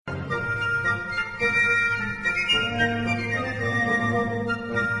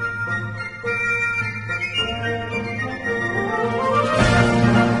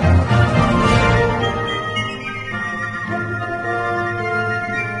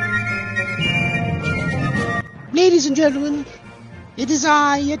Ladies and gentlemen, it is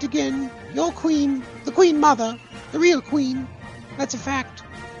I, yet again, your queen, the Queen Mother, the real queen. That's a fact.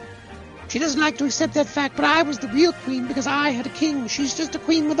 She doesn't like to accept that fact, but I was the real queen because I had a king. She's just a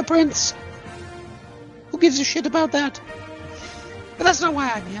queen with a prince. Who gives a shit about that? But that's not why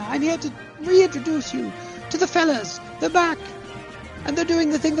I'm here. I'm here to reintroduce you to the fellas. They're back. And they're doing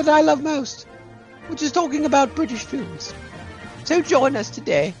the thing that I love most, which is talking about British films. So join us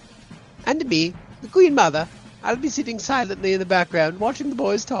today. And me, the Queen Mother, I'll be sitting silently in the background watching the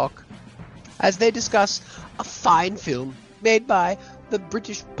boys talk as they discuss a fine film made by the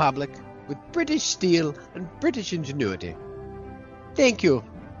British public with British steel and British ingenuity. Thank you,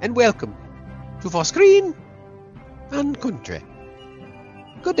 and welcome to For Screen and Country.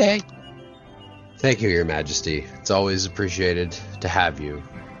 Good day. Thank you, Your Majesty. It's always appreciated to have you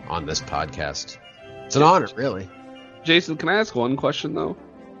on this podcast. It's an honor, really. Jason, can I ask one question, though?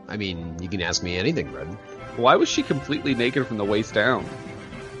 I mean, you can ask me anything, Brendan. Why was she completely naked from the waist down?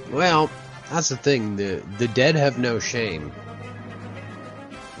 Well, that's the thing. The dead have no shame.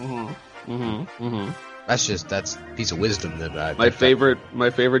 That's a piece of wisdom that I... My favorite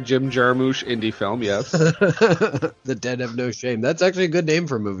Jim Jarmusch indie film, yes. The dead have no shame. That's actually a good name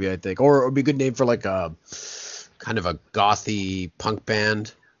for a movie, I think. Or it would be a good name for like a kind of a gothy punk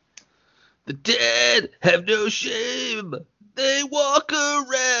band. The dead have no shame. They walk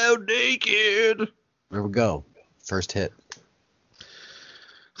around naked. There we go. First hit.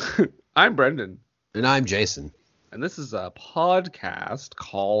 I'm Brendan. And I'm Jason. And this is a podcast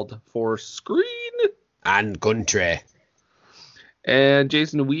called For Screen and Country. And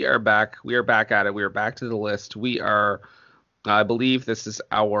Jason, we are back. We are back at it. We are back to the list. We are, I believe this is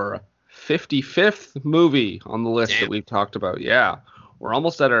our 55th movie on the list that we've talked about. Yeah. We're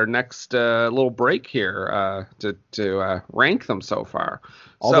almost at our next little break here to rank them so far.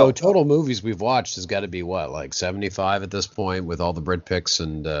 Although total movies we've watched has got to be what, like 75 at this point with all the Brit picks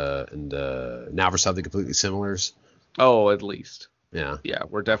and Now for Something Completely Similars. Oh, at least. Yeah. Yeah,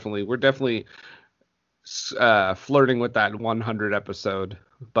 we're definitely flirting with that 100 episode,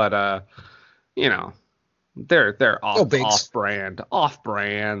 but they're off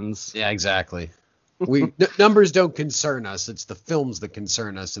brands. Yeah, exactly. Numbers don't concern us. It's the films that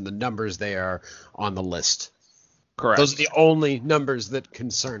concern us, and the numbers they are on the list. Correct. Those are the only numbers that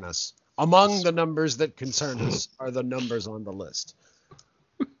concern us. Among the numbers that concern us are the numbers on the list.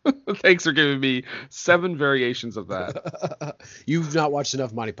 Thanks for giving me 7 variations of that. You've not watched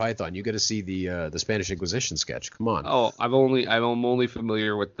enough Monty Python. You got to see the Spanish Inquisition sketch. Come on. Oh, I'm only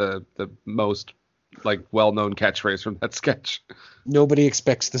familiar with the most well-known catchphrase from that sketch. Nobody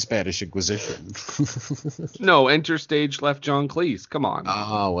expects the Spanish Inquisition. No, enter stage left John Cleese. Come on.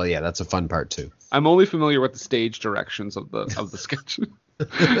 Oh, well, yeah, that's a fun part too. I'm only familiar with the stage directions of the sketch.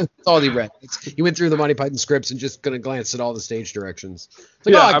 That's all he read. He went through the Monty Python scripts and just gonna glance at all the stage directions.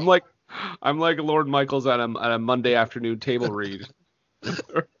 I'm like Lord Michaels at a Monday afternoon table read.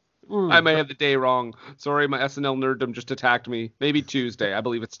 I may have the day wrong. Sorry, my SNL nerddom just attacked me. Maybe Tuesday. I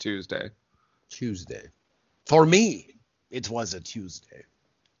believe it's Tuesday. For me, it was a Tuesday.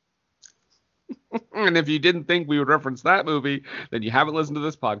 And if you didn't think we would reference that movie, then you haven't listened to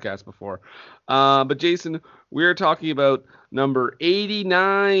this podcast before. But Jason, we're talking about number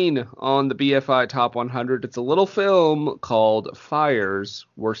 89 on the BFI Top 100. It's a little film called Fires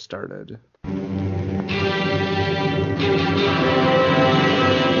Were Started.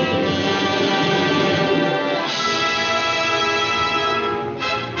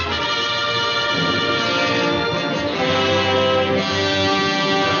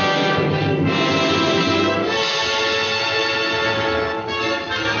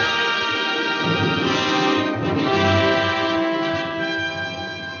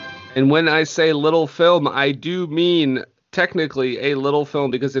 And when I say little film, I do mean technically a little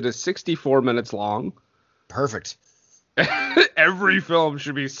film because it is 64 minutes long. Perfect. Every film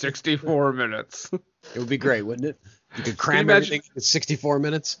should be 64 minutes. It would be great, wouldn't it? You could cram everything in 64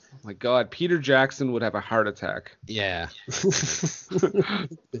 minutes. Oh my God, Peter Jackson would have a heart attack. Yeah.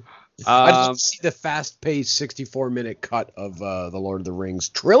 I just see the fast-paced 64-minute cut of the Lord of the Rings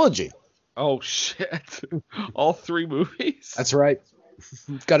trilogy. Oh, shit. All 3 movies? That's right.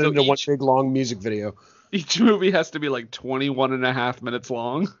 Got it into one big long music video. Each movie has to be like 21 and a half minutes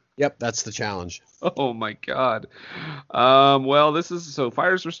long. Yep, that's the challenge. Oh my God. Well,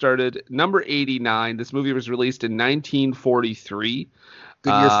 Fires Were Started, number 89. This movie was released in 1943. Good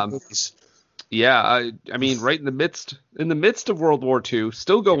year for movies. Yeah, I mean, right in the midst of World War II,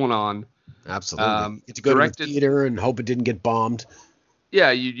 still going on. Absolutely. Get to go to the theater and hope it didn't get bombed. Yeah,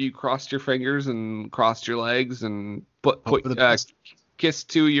 you crossed your fingers and crossed your legs and kissed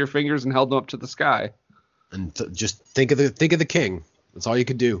 2 of your fingers and held them up to the sky. and just think of the king. That's all you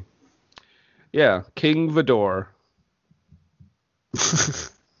could do. Yeah, King Vidor.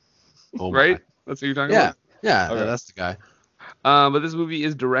 Right? That's what you're talking about? Yeah, Okay. that's the guy. But this movie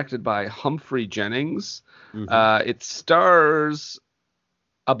is directed by Humphrey Jennings. Mm-hmm. It stars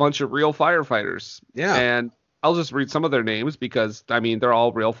a bunch of real firefighters. Yeah. And I'll just read some of their names because, I mean, they're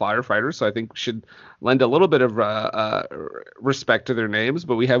all real firefighters, so I think we should lend a little bit of respect to their names.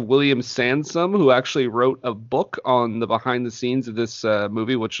 But we have William Sansom, who actually wrote a book on the behind the scenes of this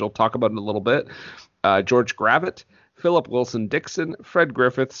movie, which we'll talk about in a little bit. George Gravitt, Philip Wilson Dixon, Fred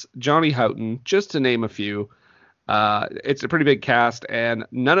Griffiths, Johnny Houghton, just to name a few. It's a pretty big cast, and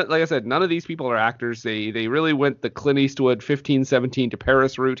like I said, none of these people are actors. They really went the Clint Eastwood 1517 to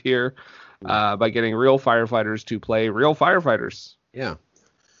Paris route here. By getting real firefighters to play real firefighters. Yeah.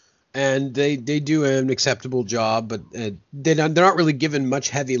 And they do an acceptable job, but they're not really given much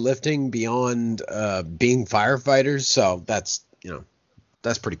heavy lifting beyond being firefighters. So that's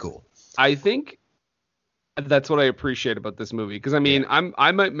pretty cool. I think that's what I appreciate about this movie. Because, I mean,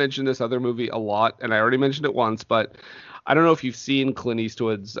 I might mention this other movie a lot, and I already mentioned it once, but I don't know if you've seen Clint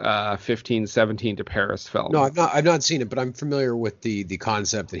Eastwood's 1517 to Paris film. No, I've not seen it, but I'm familiar with the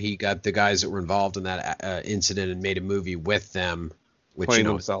concept that he got the guys that were involved in that incident and made a movie with them, which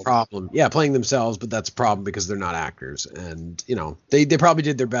playing is a problem. Yeah, playing themselves, but that's a problem because they're not actors, and they probably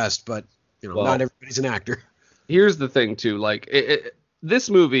did their best, but not everybody's an actor. Here's the thing too, like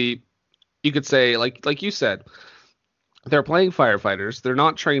this movie, you could say like you said, they're playing firefighters. They're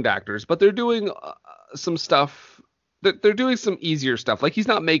not trained actors, but they're doing some stuff. They're doing some easier stuff. Like, he's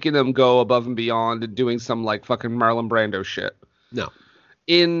not making them go above and beyond and doing some like fucking Marlon Brando shit. No.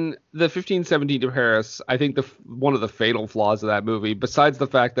 In the 1517 to Paris, I think one of the fatal flaws of that movie, besides the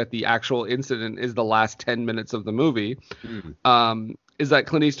fact that the actual incident is the last 10 minutes of the movie, is that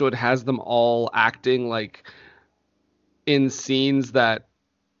Clint Eastwood has them all acting like in scenes that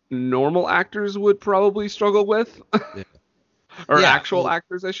normal actors would probably struggle with. Yeah. Or actual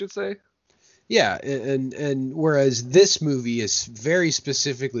actors, I should say. Yeah, and whereas this movie is very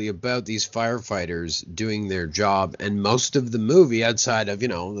specifically about these firefighters doing their job, and most of the movie, outside of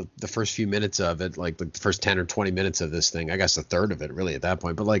the first few minutes of it, like the first 10 or 20 minutes of this thing, I guess a third of it really at that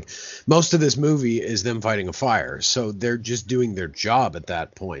point, but like most of this movie is them fighting a fire, so they're just doing their job at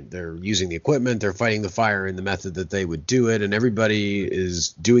that point. They're using the equipment, they're fighting the fire in the method that they would do it, and everybody is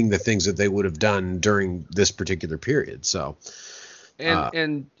doing the things that they would have done during this particular period. So.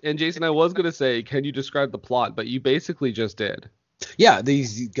 And Jason, I was going to say, can you describe the plot? But you basically just did. Yeah,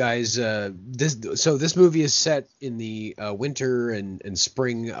 these guys. This movie is set in the winter and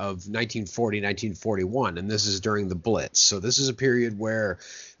spring of 1940, 1941, and this is during the Blitz. So this is a period where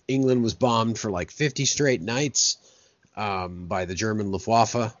England was bombed for like 50 straight nights by the German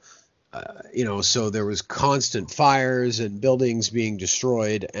Luftwaffe. So there was constant fires and buildings being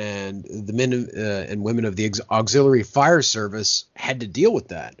destroyed, and the men and women of the auxiliary fire service had to deal with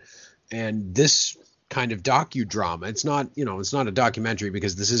that. And this kind of docudrama, it's not a documentary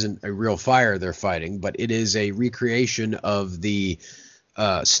because this isn't a real fire they're fighting, but it is a recreation of the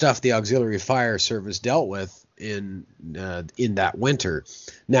stuff the auxiliary fire service dealt with in that winter.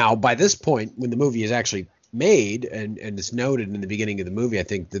 Now, by this point, when the movie is actually made, and it's noted in the beginning of the movie, I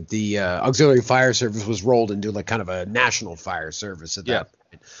think that the auxiliary fire service was rolled into like kind of a national fire service at that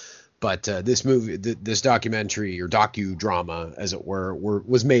point. But this movie, this documentary or docudrama, as it were,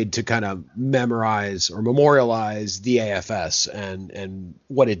 was made to kind of memorize or memorialize the AFS and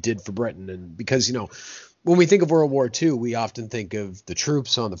what it did for Britain. And because when we think of World War II, we often think of the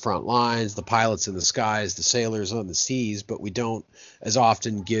troops on the front lines, the pilots in the skies, the sailors on the seas, but we don't as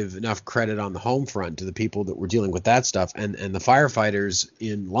often give enough credit on the home front to the people that were dealing with that stuff. And the firefighters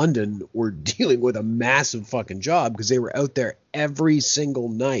in London were dealing with a massive fucking job because they were out there every single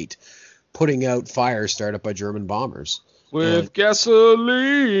night putting out fires started up by German bombers. With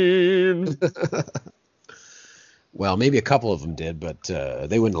gasoline. Well, maybe a couple of them did, but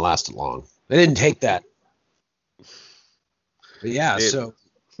they wouldn't have lasted long. They didn't take that. But yeah, so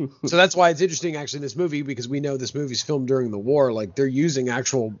that's why it's interesting actually in this movie, because we know this movie's filmed during the war. Like, they're using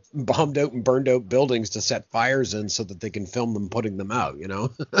actual bombed out and burned out buildings to set fires in so that they can film them putting them out,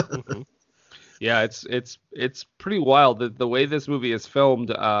 Mm-hmm. Yeah, it's pretty wild the way this movie is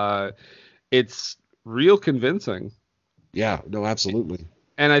filmed. It's real convincing. Yeah, no, absolutely.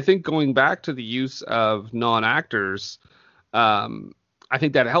 And I think going back to the use of non-actors, I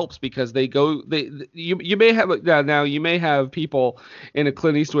think that helps because you may have people in a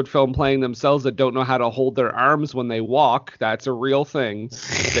Clint Eastwood film playing themselves that don't know how to hold their arms when they walk. That's a real thing.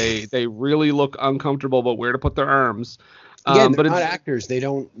 They really look uncomfortable about where to put their arms. Again, But they're not actors. They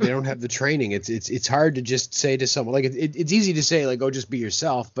don't have the training. It's hard to just say to someone like it's easy to say like, oh, just be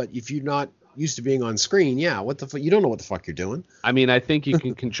yourself. But if you're not used to being on screen, yeah, what the fuck, you don't know what the fuck you're doing. I mean, I think you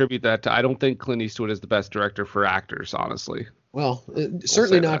can contribute that to. I don't think Clint Eastwood is the best director for actors, honestly. Well,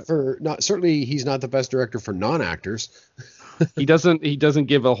 certainly certainly he's not the best director for non-actors. He doesn't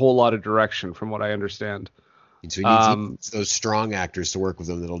give a whole lot of direction, from what I understand. So he needs those strong actors to work with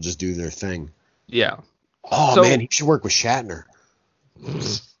them that'll just do their thing. Yeah. Oh man, he should work with Shatner.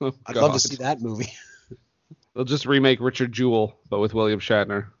 Oh, I'd love to see that movie. They'll just remake Richard Jewell, but with William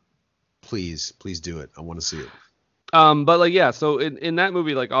Shatner. Please do it. I want to see it. But like, yeah, so in that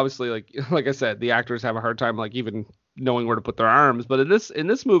movie, like, obviously, like I said, the actors have a hard time, like, even knowing where to put their arms. But in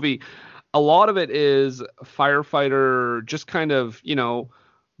this movie, a lot of it is firefighter, just kind of,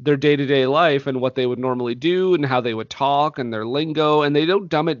 their day-to-day life and what they would normally do and how they would talk and their lingo, and they don't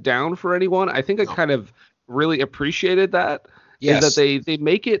dumb it down for anyone. I think I kind of really appreciated that. Yes. Is that they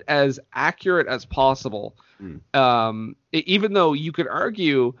make it as accurate as possible. Even though you could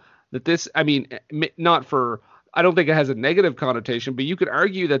argue that this, I mean, I don't think it has a negative connotation, but you could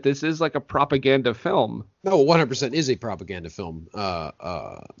argue that this is like a propaganda film. No, 100% is a propaganda film,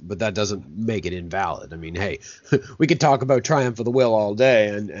 but that doesn't make it invalid. I mean, hey, we could talk about Triumph of the Will all day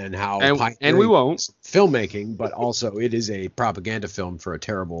and how and we won't filmmaking, but also it is a propaganda film for a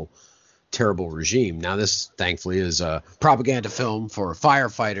terrible regime. Now, this thankfully is a propaganda film for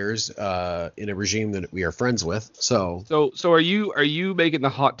firefighters in a regime that we are friends with. So are you making the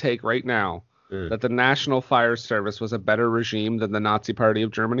hot take right now that the National Fire Service was a better regime than the Nazi Party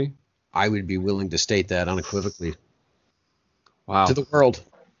of Germany? I would be willing to state that unequivocally. Wow. To the world.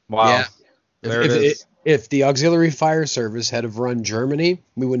 Wow. Yeah. If the Auxiliary Fire Service had have run Germany,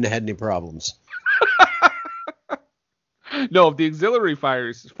 we wouldn't have had any problems. No, if the Auxiliary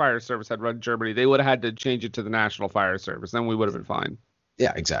Fire Service had run Germany, they would have had to change it to the National Fire Service. Then we would have been fine.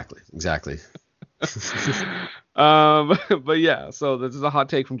 Yeah, exactly. But yeah, so this is a hot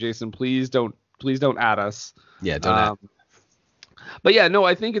take from Jason. Please don't add us. Yeah, don't add. But yeah, no,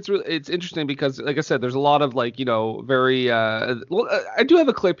 I think it's interesting because, like I said, there's a lot of very. I do have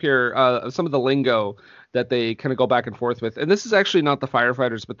a clip here of some of the lingo that they kind of go back and forth with, and this is actually not the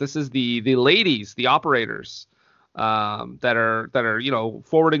firefighters, but this is the ladies, the operators, that are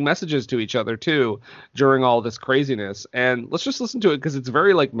forwarding messages to each other too during all this craziness. And let's just listen to it because it's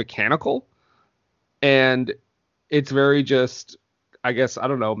very mechanical, and it's very just, I guess, I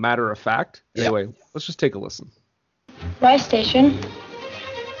don't know, matter of fact. Yep. Anyway, let's just take a listen. Rise station.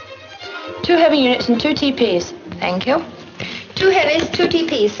 2 heavy units and 2 TPs. Thank you. 2 heavies, 2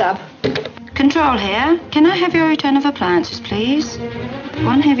 TPs, sub. Control here. Can I have your return of appliances, please?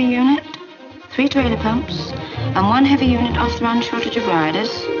 1 heavy unit, 3 trailer pumps, and 1 heavy unit off the run shortage of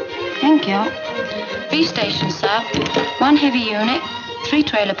riders. Thank you. B station, sir. 1 heavy unit, 3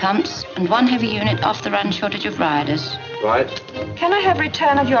 trailer pumps, and 1 heavy unit off the run shortage of riders. Right. Can I have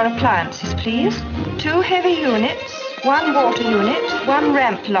return of your appliances, please? 2 heavy units, 1 water unit, 1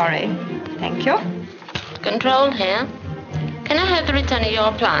 ramp lorry. Thank you. Control here. Can I have the return of your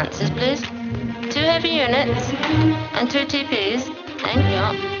appliances, please? 2 heavy units and 2 TPs. Thank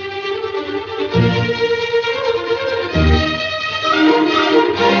you.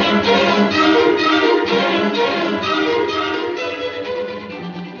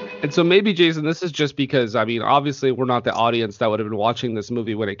 And so maybe, Jason, this is just because, I mean, obviously we're not the audience that would have been watching this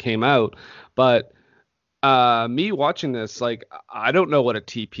movie when it came out, but me watching this, I don't know what a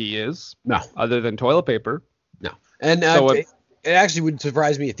TP is. No. Other than toilet paper. No. And So it actually wouldn't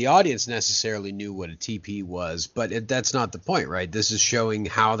surprise me if the audience necessarily knew what a TP was, but that's not the point, right? This is showing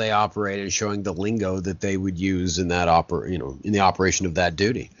how they operate and showing the lingo that they would use in that in the operation of that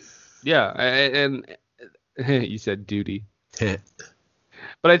duty. Yeah, and you said duty.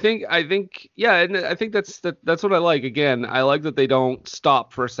 But I think yeah, and I think that's what I like. Again, I like that they don't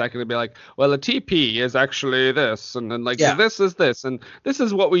stop for a second and be like, well, a TP is actually this, and then this is this, and this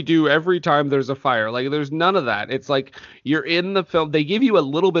is what we do every time there's a fire. There's none of that. It's like you're in the film. They give you a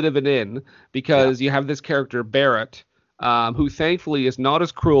little bit of an in because you have this character Barrett, who thankfully is not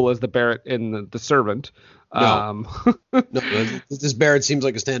as cruel as the Barrett in the Servant. No. No, this Barrett seems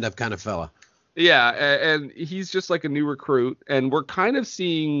like a stand-up kind of fella. Yeah, and he's just like a new recruit, and we're kind of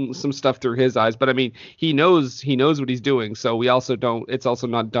seeing some stuff through his eyes. But I mean, he knows what he's doing, so we also don't. It's also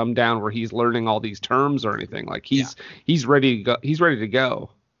not dumbed down where he's learning all these terms or anything. He's ready to go. He's ready to go.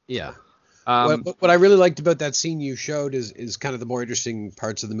 Yeah. What I really liked about that scene you showed is kind of the more interesting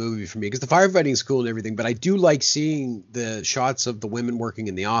parts of the movie for me, because the firefighting is cool and everything, but I do like seeing the shots of the women working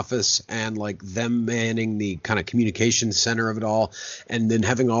in the office and like them manning the kind of communication center of it all, and then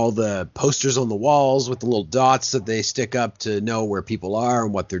having all the posters on the walls with the little dots that they stick up to know where people are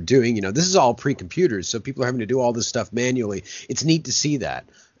and what they're doing. You know, this is all pre-computers, so people are having to do all this stuff manually. It's neat to see that,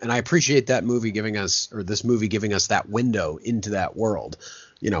 and I appreciate this movie giving us that window into that world.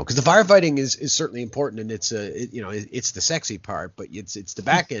 You know, because the firefighting is certainly important, and it's the sexy part, but it's the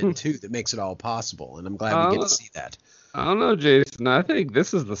back end too that makes it all possible, and I'm glad we get to see that. I don't know, Jason. I think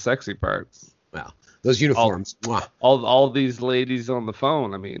this is the sexy part. Well, those uniforms. All these ladies on the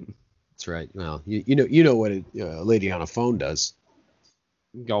phone. I mean, that's right. Well, you know what a lady on a phone does.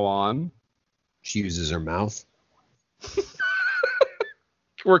 Go on. She uses her mouth.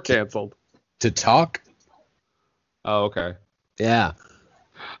 We're canceled. To talk. Oh, okay. Yeah.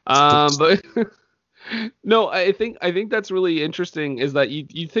 But no, I think that's really interesting, is that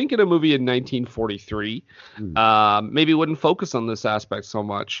you think in a movie in 1943, maybe wouldn't focus on this aspect so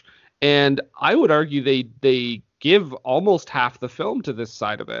much, and I would argue they give almost half the film to this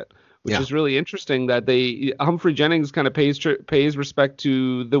side of it, which is really interesting. That Humphrey Jennings kind of pays respect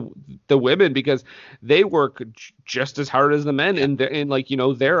to the women, because they work just as hard as the men in like, you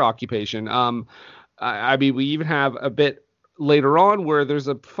know, their occupation. I mean, we even have a bit later on where there's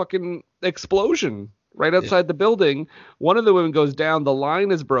a fucking explosion right outside the building. One of the women goes down, the line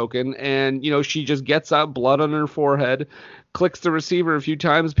is broken, and, you know, she just gets up, blood on her forehead, clicks the receiver a few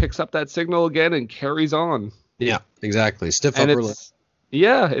times, picks up that signal again, and carries on. Yeah, exactly. Stiff upper lip.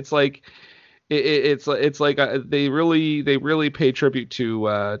 Yeah, it's like it's like they really pay tribute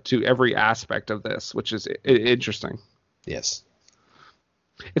to every aspect of this, which is interesting. Yes.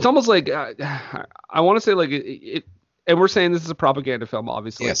 It's almost like I want to say like it. And we're saying this is a propaganda film,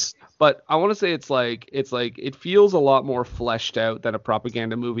 obviously. Yes. But I want to say it's like it feels a lot more fleshed out than a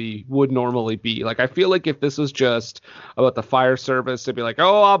propaganda movie would normally be. Like, I feel like if this was just about the fire service, it'd be like,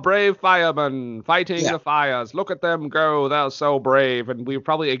 oh, our brave firemen fighting the fires. Look at them go. They're so brave. And we would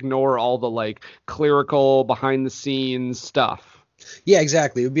probably ignore all the like clerical behind the scenes stuff. Yeah,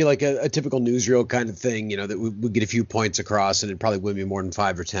 exactly. It would be like a typical newsreel kind of thing, you know, that would get a few points across, and it probably wouldn't be more than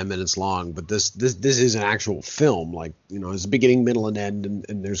 5 or 10 minutes long. But this is an actual film, like, you know, it's a beginning, middle, and end,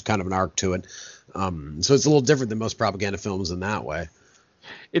 and there's kind of an arc to it. So it's a little different than most propaganda films in that way.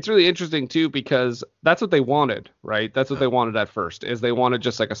 It's really interesting too, because that's what they wanted, right? That's what they wanted at first, is they wanted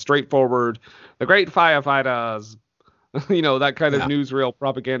just like a straightforward, the great firefighters, you know, that kind of newsreel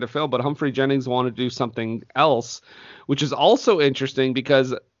propaganda film. But Humphrey Jennings wanted to do something else, which is also interesting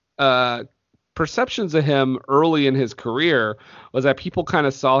because perceptions of him early in his career was that people kind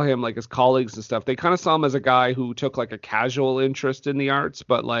of saw him, like his colleagues and stuff, they kind of saw him as a guy who took like a casual interest in the arts,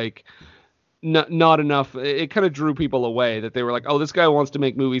 but like not enough. It kind of drew people away, that they were like, oh, this guy wants to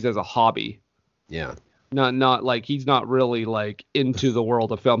make movies as a hobby. Yeah. Not like, he's not really like into the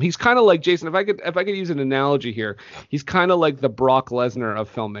world of film. He's kind of like, Jason, if I could use an analogy here, he's kind of like the Brock Lesnar of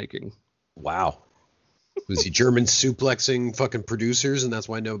filmmaking. Wow. Was he German suplexing fucking producers, and that's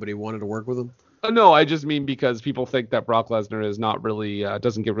why nobody wanted to work with him? No, I just mean because people think that Brock Lesnar is not really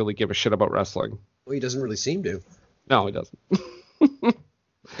doesn't really give a shit about wrestling. Well, he doesn't really seem to. No, he doesn't.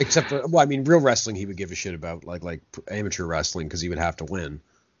 Except for, well, I mean, real wrestling he would give a shit about, like amateur wrestling, because he would have to win.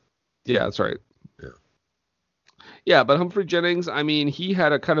 Yeah, that's right. Yeah, but Humphrey Jennings, I mean, he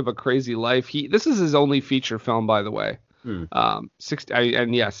had a kind of a crazy life. This is his only feature film, by the way.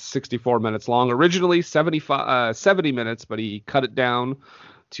 64 minutes long. Originally 70 minutes, but he cut it down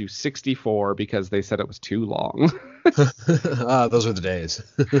to 64 because they said it was too long. Those were the days.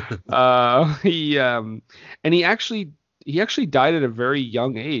 He actually died at a very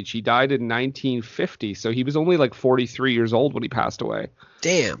young age. He died in 1950, so he was only like 43 years old when he passed away.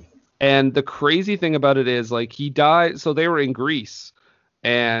 Damn. And the crazy thing about it is, like, he died. So they were in Greece,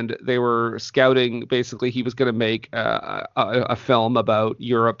 and they were scouting. Basically, he was going to make a film about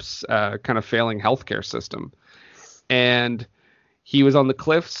Europe's kind of failing healthcare system. And he was on the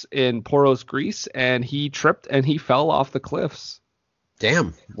cliffs in Poros, Greece, and he tripped and he fell off the cliffs.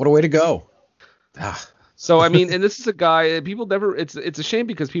 Damn, what a way to go. So, I mean, and this is a guy, people never, it's a shame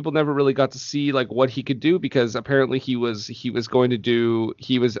because people never really got to see like what he could do, because apparently he was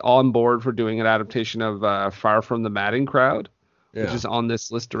on board for doing an adaptation of Far From the Madding Crowd, which is on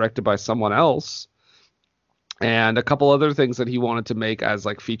this list, directed by someone else, and a couple other things that he wanted to make as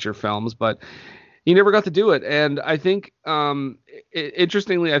like feature films, but he never got to do it. And I think,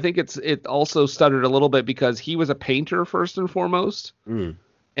 interestingly, I think it also stuttered a little bit because he was a painter first and foremost.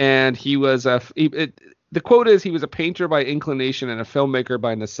 And he was the quote is, he was a painter by inclination and a filmmaker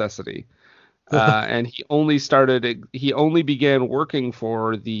by necessity. And he only began working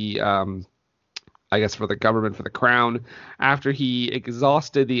for the I guess for the government, for the crown, after he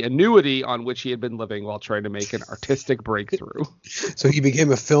exhausted the annuity on which he had been living while trying to make an artistic breakthrough. So he became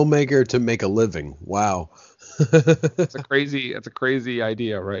a filmmaker to make a living. Wow. It's a crazy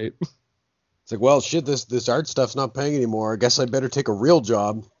idea, right? It's like, well, shit, this art stuff's not paying anymore. I guess I better take a real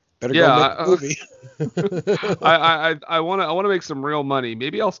job. Better go make a movie. I want to make some real money.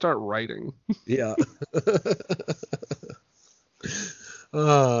 Maybe I'll start writing. Yeah.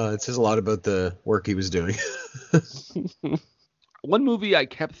 It says a lot about the work he was doing. One movie I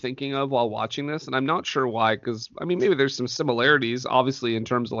kept thinking of while watching this, and I'm not sure why, because I mean maybe there's some similarities, obviously in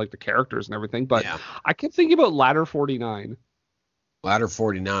terms of like the characters and everything, but yeah. I kept thinking about Ladder 49. Ladder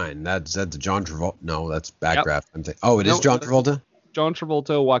 49. That's John Travolta. No, that's Backdraft. Yep. It is John Travolta. John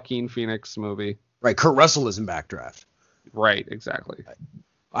Travolta, Joaquin Phoenix movie. Right. Kurt Russell is in Backdraft. Right. Exactly.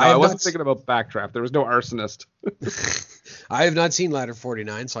 I wasn't thinking about Backdraft. There was no arsonist. I have not seen Ladder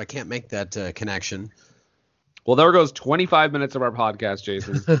 49, so I can't make that connection. Well, there goes 25 minutes of our podcast,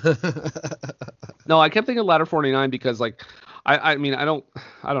 Jason. No, I kept thinking Ladder 49 because, like, I mean, I don't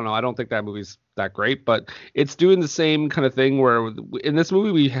know. I don't think that movie's that great, but it's doing the same kind of thing where in this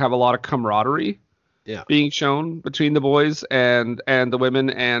movie we have a lot of camaraderie being shown between the boys and the women,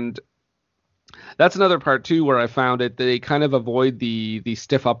 and that's another part too where I found it they kind of avoid the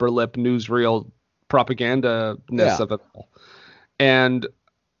stiff upper lip newsreel propaganda-ness of it all. And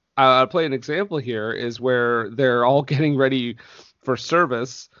I'll play an example here is where they're all getting ready for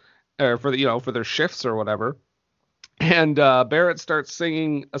service or for their shifts or whatever. And Barrett starts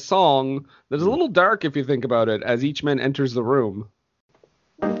singing a song that's a little dark if you think about it as each man enters the room.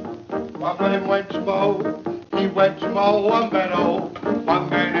 One man went to mow, he went to mow a meadow. One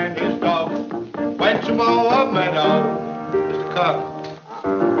man and his dog went to mow a meadow. Mr. Cook.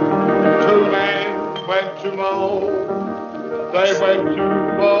 Two men went to mow, they went to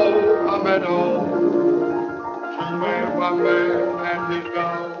mow a meadow. Two men, one man and his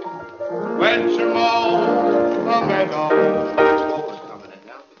dog went to mow a meadow.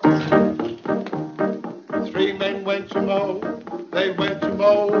 Three men went to mow, they went to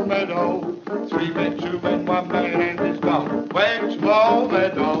mow a meadow. Three men, two men, one man and his dog went to mow a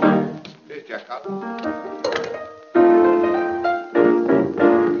meadow. Here's Jack up.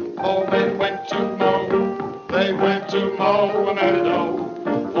 Four men went to mow, they went to mow a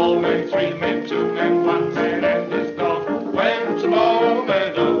meadow. Four men, three men, two men, one man and his dog went to mow a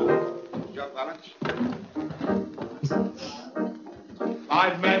meadow. Jump balance.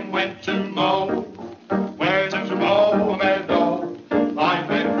 Five men went to mow, went to mow a meadow. Five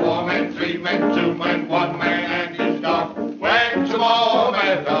men, four men, three men, two men, one man and his dog went to mow a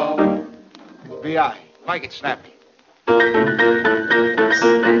meadow. B.I. Like it snappy.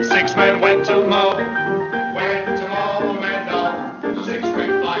 Six men went to mow a meadow. Six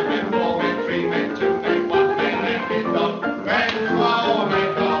men, five men, four men, three men, two men, one man and his dog went to mow a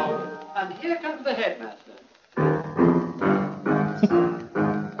meadow. And here comes the headmaster.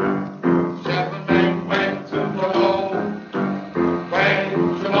 Seven men went to mow a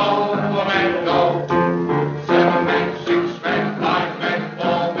meadow. Seven men, six men, five men,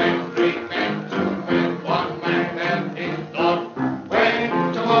 four men, three men, two men, one man and his dog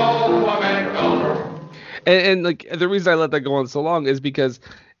went to mow a meadow. And like the reason I let that go on so long is because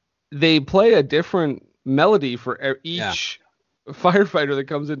they play a different melody for each firefighter that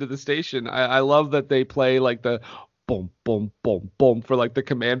comes into the station. I love that they play like the boom, boom, boom, boom for like the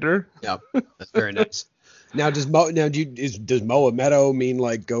commander. Yeah, that's very nice. Now, does mow a meadow mean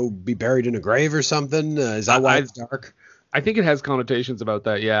like go be buried in a grave or something? Is that why it's dark? I think it has connotations about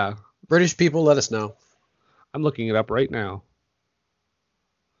that. Yeah. British people, let us know. I'm looking it up right now.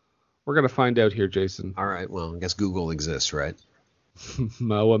 We're gonna find out here, Jason. All right. Well, I guess Google exists, right?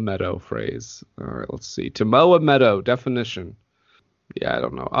 Mow a meadow phrase. All right. Let's see. To mow a meadow definition. Yeah, I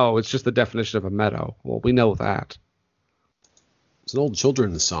don't know. Oh, it's just the definition of a meadow. Well, we know that. It's an old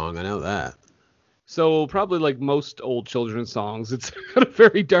children's song. I know that. So probably like most old children's songs, it's got a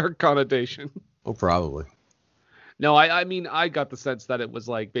very dark connotation. Oh, probably. No, I mean, I got the sense that it was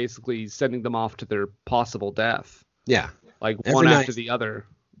like basically sending them off to their possible death. Yeah. Like one after the other.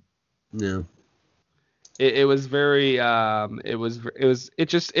 Yeah. It was very it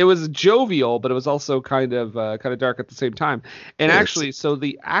was jovial, but it was also kind of dark at the same time. And actually, so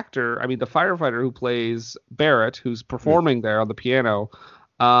the actor, I mean the firefighter who plays Barrett, who's performing there on the piano,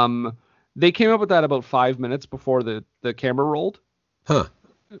 they came up with that about 5 minutes before the camera rolled. Huh.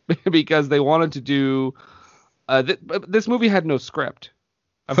 Because they wanted to do this movie had no script,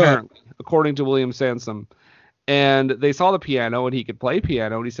 apparently, according to William Sansom. And they saw the piano and he could play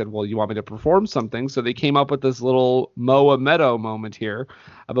piano. And he said, well, you want me to perform something? So they came up with this little Moa Meadow moment here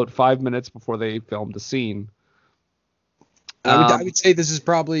about 5 minutes before they filmed the scene. I would say this is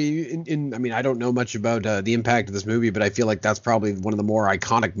probably I mean, I don't know much about the impact of this movie, but I feel like that's probably one of the more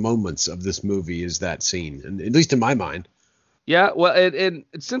iconic moments of this movie is that scene, and at least in my mind. Yeah, well, and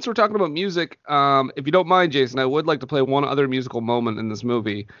since we're talking about music, if you don't mind, Jason, I would like to play one other musical moment in this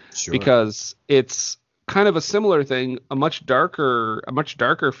movie. Sure. Because it's kind of a similar thing, a much darker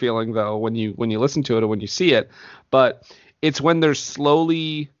feeling though when you listen to it or when you see it. But it's when they're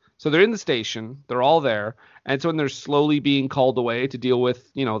slowly, so they're in the station, they're all there, and it's when they're slowly being called away to deal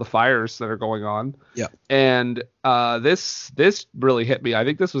with, the fires that are going on. Yeah. And this really hit me. I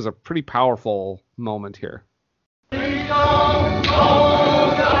think this was a pretty powerful moment here.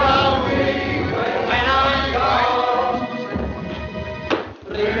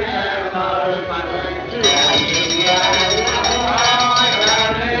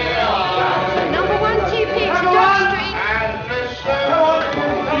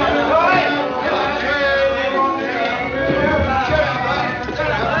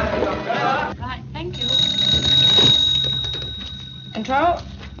 Control.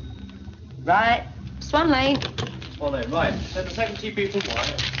 Right. Swan Lane. Well then, right. Send the second TP from one.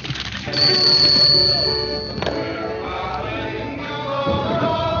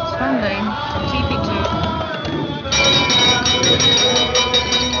 Swan Lane. TP2.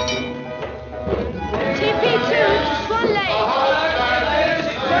 TP2. Swan Lane.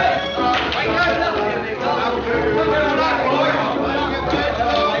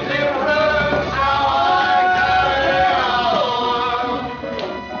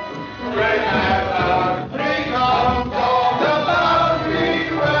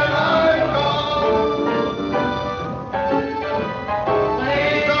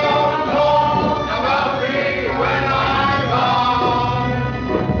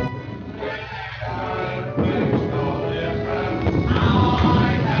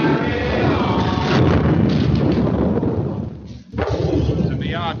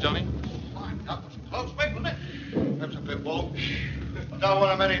 Johnny. Close quick, wasn't it? That's a bit low. I don't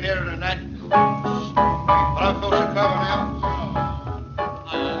want him any nearer than that. But I'm close to cover now.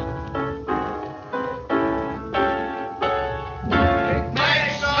 It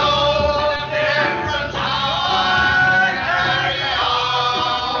makes no difference how I carry on.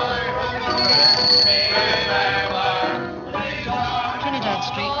 Trinidad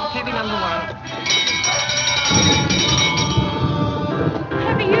Street. Heavy number 1.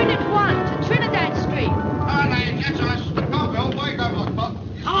 Heavy unit 1 to Trinidad Street. All right, now, get us the cover. Oh, wake up, look, Buck.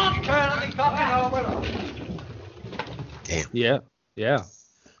 Come on, turn the cover over. Damn. Yeah.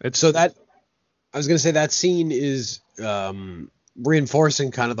 So that, I was going to say that scene is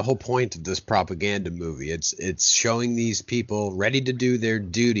reinforcing kind of the whole point of this propaganda movie. It's showing these people ready to do their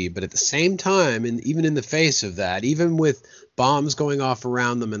duty, but at the same time, and even in the face of that, even with bombs going off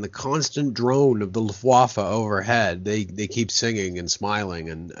around them and the constant drone of the Luftwaffe overhead, they keep singing and smiling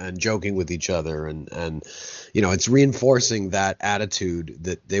and joking with each other, and it's reinforcing that attitude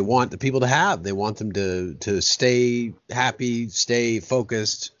that they want the people to have. They want them to stay happy, stay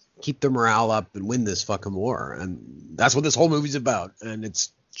focused, keep their morale up, and win this fucking war. And that's what this whole movie's about, and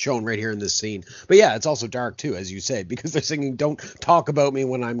it's shown right here in this scene. But yeah, it's also dark too, as you say, because they're singing "Don't talk about me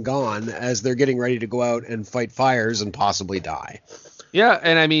when I'm gone" as they're getting ready to go out and fight fires and possibly die. Yeah,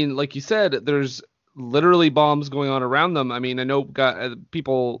 and I mean, like you said, there's literally bombs going on around them. I mean, I know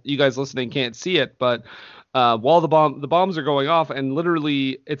people, you guys listening can't see it, but while the bombs are going off, and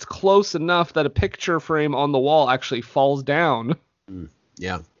literally it's close enough that a picture frame on the wall actually falls down.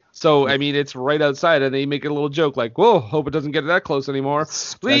 Yeah. So, I mean, it's right outside, and they make a little joke like, whoa, hope it doesn't get that close anymore.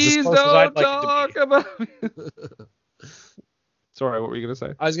 Please don't talk about me. Sorry, what were you going to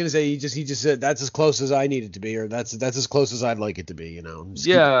say? I was going to say, he just said, that's as close as I need it to be, or that's as close as I'd like it to be,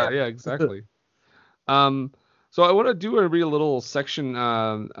 Yeah, exactly. So I want to read a little section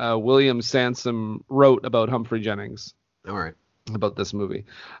William Sansom wrote about Humphrey Jennings. All right. About this movie.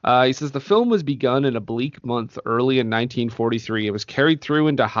 He says, the film was begun in a bleak month early in 1943. It was carried through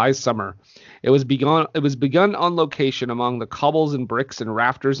into high summer. It was begun on location among the cobbles and bricks and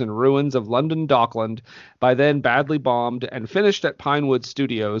rafters and ruins of London Dockland, by then badly bombed, and finished at Pinewood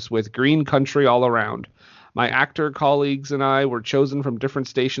Studios with green country all around. My actor colleagues and I were chosen from different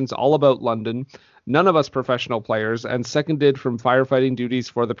stations all about London, none of us professional players, and seconded from firefighting duties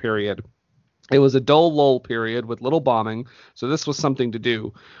for the period. It was a dull lull period with little bombing, so this was something to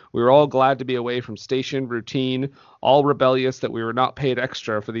do. We were all glad to be away from station routine, all rebellious that we were not paid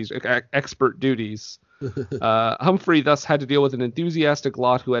extra for these expert duties. Humphrey thus had to deal with an enthusiastic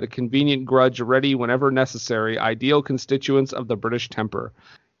lot who had a convenient grudge ready whenever necessary, ideal constituents of the British temper.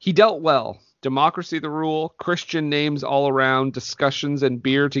 He dealt well. Democracy the rule, Christian names all around, discussions and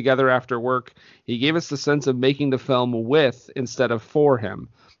beer together after work. He gave us the sense of making the film with instead of for him.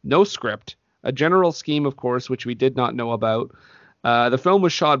 No script. A general scheme, of course, which we did not know about. The film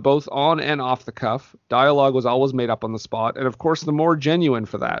was shot both on and off the cuff. Dialogue was always made up on the spot, and of course the more genuine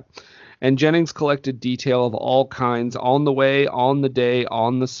for that. And Jennings collected detail of all kinds on the way, on the day,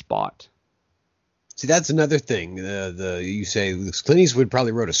 on the spot. See, that's another thing. You say Clint Eastwood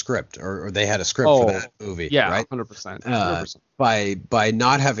probably wrote a script, or they had a script for that movie. Yeah, right? 100%. By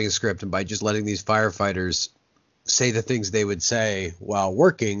not having a script and by just letting these firefighters say the things they would say while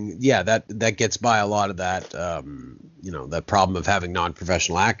working, that gets by a lot of that, that problem of having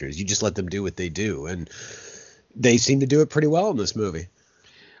non-professional actors. You just let them do what they do, and they seem to do it pretty well in this movie.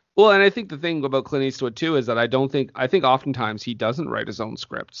 Well, and I think the thing about Clint Eastwood too is that I think oftentimes he doesn't write his own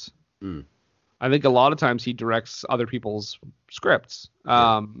scripts. I think a lot of times he directs other people's scripts.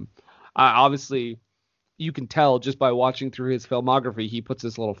 Obviously, you can tell just by watching through his filmography, he puts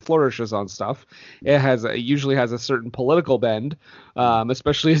his little flourishes on stuff. It usually has a certain political bend,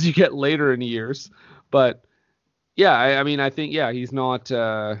 especially as you get later in years. But yeah, I think he's not.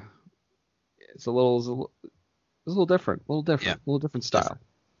 It's a little different, a little different style.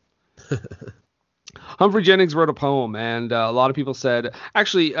 Humphrey Jennings wrote a poem, and a lot of people said,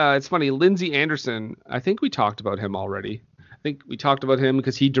 actually, it's funny, Lindsay Anderson, I think we talked about him already. I think we talked about him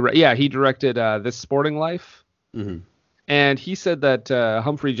because he directed This Sporting Life. Mm-hmm. And he said that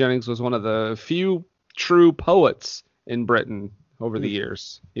Humphrey Jennings was one of the few true poets in Britain over the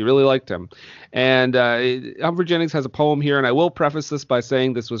years. He really liked him. And Humphrey Jennings has a poem here, and I will preface this by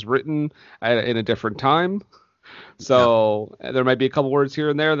saying this was written in a different time. So there might be a couple words here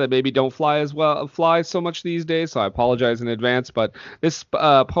and there that maybe don't fly so much these days. So I apologize in advance. But this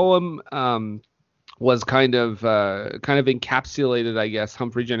poem was kind of encapsulated, I guess,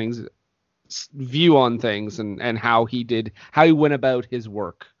 Humphrey Jennings' view on things and how he went about his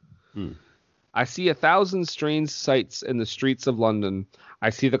work. I see 1,000 strange sights in the streets of London. I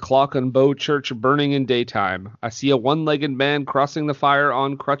see the clock on Bow Church burning in daytime. I see a one-legged man crossing the fire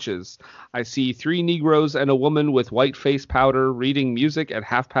on crutches. I see 3 Negroes and a woman with white face powder reading music at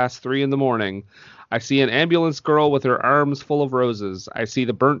 3:30 in the morning. I see an ambulance girl with her arms full of roses. I see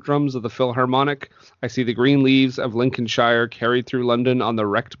the burnt drums of the Philharmonic. I see the green leaves of Lincolnshire carried through London on the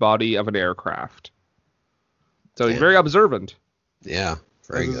wrecked body of an aircraft. So he's very observant. Yeah,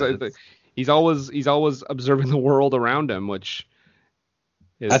 very good. He's always observing the world around him, which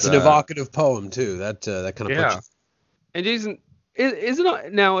is, that's an evocative poem too. That kind of puts you. And Jason, isn't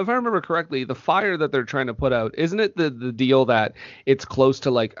it, now, if I remember correctly, the fire that they're trying to put out, isn't it the deal that it's close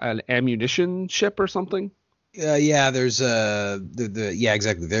to like an ammunition ship or something? There's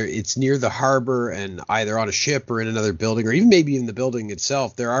exactly. It's near the harbor, and either on a ship or in another building, or even maybe in the building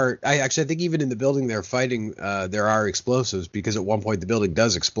itself. I think even in the building they're fighting, there are explosives, because at one point the building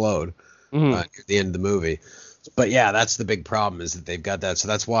does explode near the end of the movie. But yeah, that's the big problem, is that they've got that. So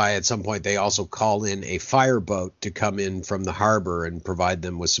that's why at some point they also call in a fireboat to come in from the harbor and provide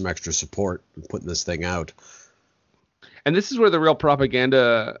them with some extra support in putting this thing out. And this is where the real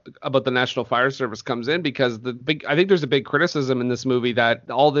propaganda about the National Fire Service comes in, because I think there's a big criticism in this movie that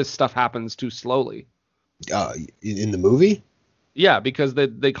all this stuff happens too slowly. In the movie? Yeah, because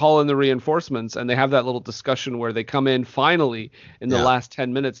they call in the reinforcements, and they have that little discussion where they come in finally in the last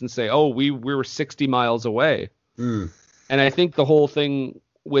 10 minutes and say, oh, we were 60 miles away. And I think the whole thing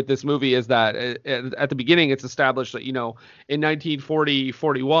with this movie is that at the beginning it's established that, in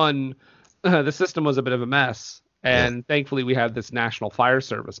 1940-41, the system was a bit of a mess. And thankfully we have this National Fire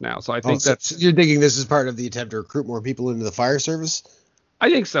Service now. So I think so you're thinking this is part of the attempt to recruit more people into the fire service? I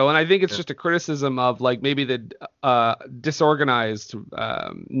think so, and I think it's just a criticism of like maybe the disorganized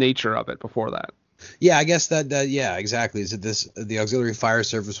nature of it before that. Yeah, I guess that exactly. Is that the Auxiliary Fire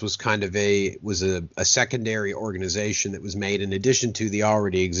Service was kind of a secondary organization that was made in addition to the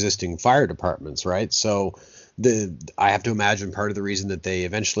already existing fire departments, right? So I have to imagine part of the reason that they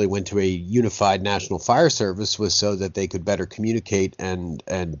eventually went to a unified National Fire Service was so that they could better communicate and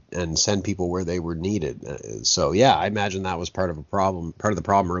send people where they were needed. So yeah, I imagine that was part of the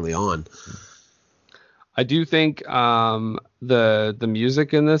problem early on. I do think the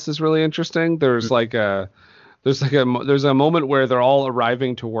music in this is really interesting. There's a moment where they're all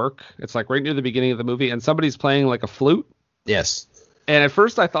arriving to work. It's like right near the beginning of the movie, and somebody's playing like a flute. Yes. And at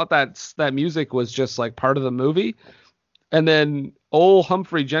first I thought that music was just like part of the movie. And then old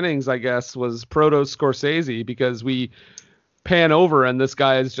Humphrey Jennings, I guess, was proto Scorsese, because we pan over and this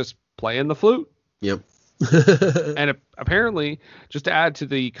guy is just playing the flute. Yep. And apparently, just to add to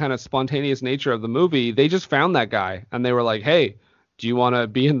the kind of spontaneous nature of the movie, they just found that guy and they were like, "Hey, do you want to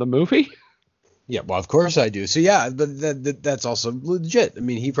be in the movie?" Yeah, well, of course I do. So yeah, but that's also legit. I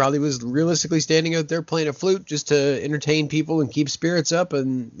mean, he probably was realistically standing out there playing a flute just to entertain people and keep spirits up,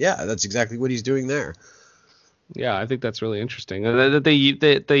 and yeah, that's exactly what he's doing there. Yeah, I think that's really interesting. That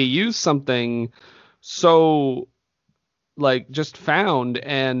they use something so like just found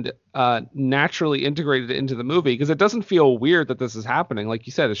and naturally integrated it into the movie, because it doesn't feel weird that this is happening. Like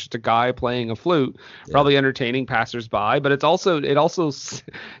you said, it's just a guy playing a flute, probably entertaining passersby, but it also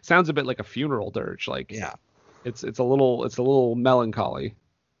sounds a bit like a funeral dirge. Like, Yeah, it's a little melancholy.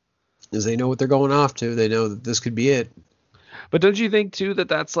 because they know what they're going off to. They know that this could be it. But don't you think too that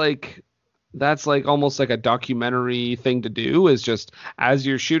that's like almost like a documentary thing to do, is just as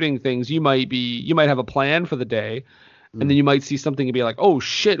you're shooting things, you might have a plan for the day, and then you might see something and be like, oh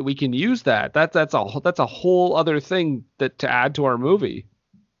shit, we can use that. That's a whole other thing to add to our movie.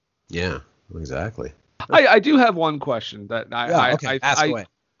 Yeah, exactly. I do have one question that Ask away.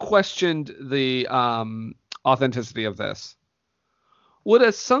 questioned the authenticity of this. Would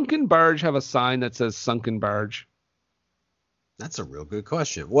a sunken barge have a sign that says sunken barge? That's a real good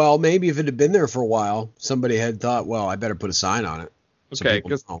question. Well, maybe if it had been there for a while, somebody had thought, well, I better put a sign on it. So Okay,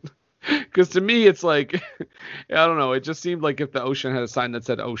 people know. because to me it's like, I don't know, it just seemed like if the ocean had a sign that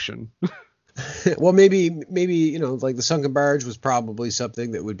said ocean. Well, maybe like the sunken barge was probably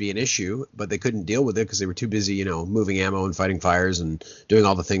something that would be an issue, but they couldn't deal with it because they were too busy, moving ammo and fighting fires and doing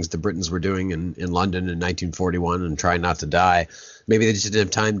all the things the Britons were doing in London in 1941 and trying not to die. Maybe they just didn't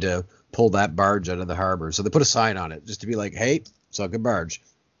have time to pull that barge out of the harbor, so they put a sign on it just to be like, "Hey, sunken barge."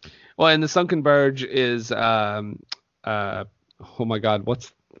 Well, and the sunken barge is oh my god,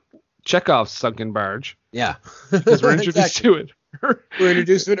 what's Chekhov's sunken barge? Yeah, Because we're introduced to it. We're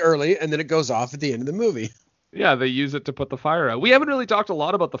introduced to it early, and then it goes off at the end of the movie. Yeah, they use it to put the fire out. We haven't really talked a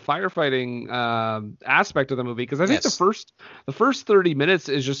lot about the firefighting aspect of the movie, because I think the first 30 minutes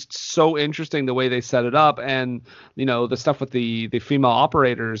is just so interesting, the way they set it up, and the stuff with the female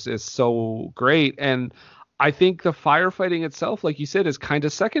operators is so great. And I think the firefighting itself, like you said, is kind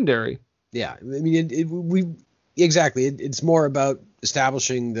of secondary. Yeah, I mean, it's more about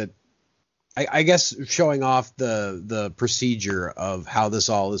establishing that. I guess showing off the procedure of how this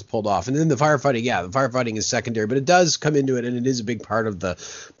all is pulled off. And then the firefighting is secondary, but it does come into it, and it is a big part of the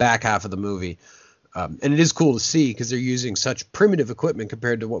back half of the movie. And it is cool to see because they're using such primitive equipment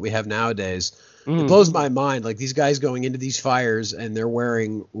compared to what we have nowadays. It blows my mind. Like, these guys going into these fires and they're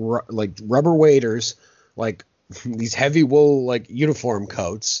wearing like rubber waders, like these heavy wool like uniform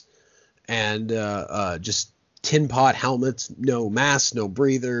coats, and just tin pot helmets, no masks, no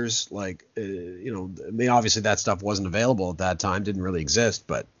breathers. Like, I mean, obviously that stuff wasn't available at that time, didn't really exist,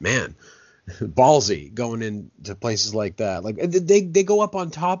 but man, ballsy going into places like that. Like, they go up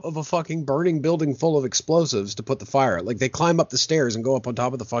on top of a fucking burning building full of explosives to put the fire out. Like, they climb up the stairs and go up on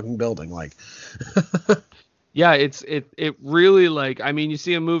top of the fucking building. Like, yeah, it really, like, I mean, you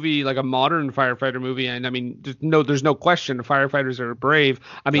see a movie like a modern firefighter movie, and I mean, there's no question firefighters are brave.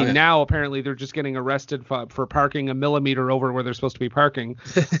 I mean, now apparently they're just getting arrested for parking a millimeter over where they're supposed to be parking.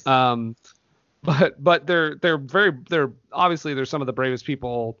 But they're obviously they're some of the bravest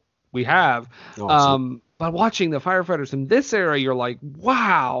people we have. Awesome. But watching the firefighters in this era, you're like,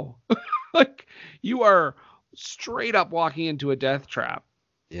 wow, like, you are straight up walking into a death trap.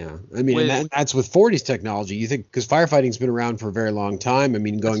 Yeah, I mean, and that's with 40s technology. You think, because firefighting's been around for a very long time. I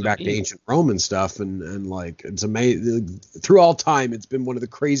mean, going back to ancient Roman stuff, and like, it's amazing. Through all time, it's been one of the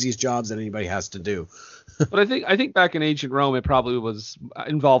craziest jobs that anybody has to do. But I think back in ancient Rome, it probably was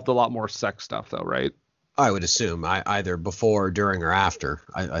involved a lot more sex stuff, though, right? I would assume either before, during, or after.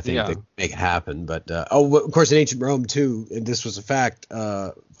 I think they make it happen. But of course, in ancient Rome too, and this was a fact.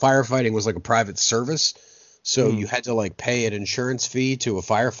 Firefighting was like a private service. So you had to like pay an insurance fee to a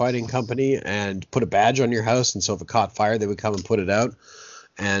firefighting company and put a badge on your house. And so if it caught fire, they would come and put it out.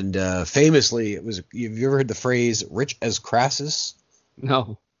 And famously, have you ever heard the phrase "rich as Crassus"?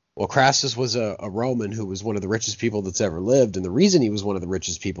 No. Well, Crassus was a Roman who was one of the richest people that's ever lived. And the reason he was one of the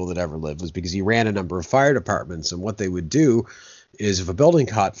richest people that ever lived was because he ran a number of fire departments. And what they would do is, if a building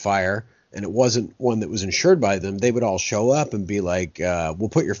caught fire and it wasn't one that was insured by them, they would all show up and be like, we'll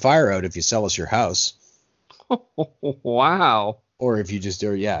put your fire out if you sell us your house. Wow. Or if you just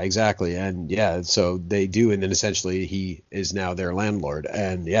do, yeah, exactly. And yeah, so they do. And then essentially he is now their landlord.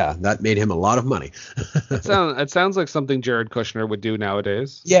 And yeah, that made him a lot of money. It sounds like something Jared Kushner would do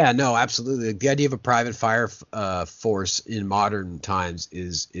nowadays. Yeah, no, absolutely. The idea of a private fire force in modern times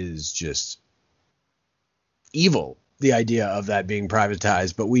is just evil. the idea of that being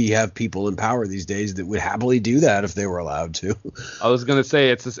privatized, but we have people in power these days that would happily do that if they were allowed to. I was gonna say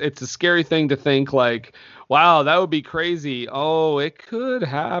it's a scary thing to think like, wow, that would be crazy. Oh, it could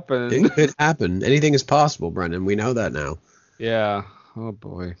happen. It could happen. Anything is possible, Brendan. We know that now. Yeah. Oh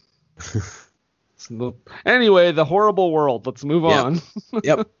boy. Anyway, the horrible world. Let's move on.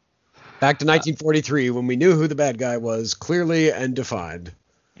 Yep. Back to 1943 when we knew who the bad guy was clearly and defined.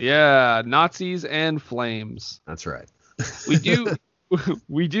 Yeah, Nazis and flames. That's right.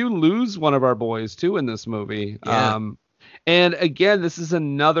 we do lose one of our boys too in this movie. Yeah. And again, this is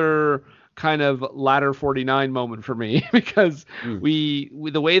another kind of ladder 49 moment for me because we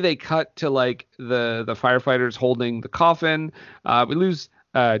the way they cut to like the firefighters holding the coffin, we lose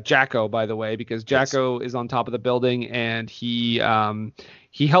Jacko, by the way, because Jacko is on top of the building and he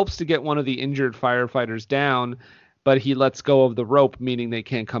helps to get one of the injured firefighters down, but he lets go of the rope, meaning they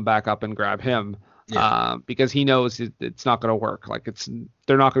can't come back up and grab him. Because he knows it's not going to work. Like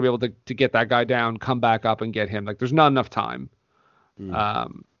they're not going to be able to get that guy down, come back up and get him. Like there's not enough time,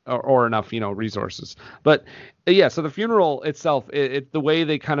 or enough, resources. But yeah, so the funeral itself, the way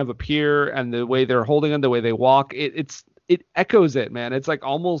they kind of appear and the way they're holding him, the way they walk, it echoes it, man. It's like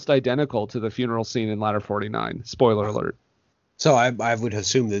almost identical to the funeral scene in Ladder 49. Spoiler alert. So I would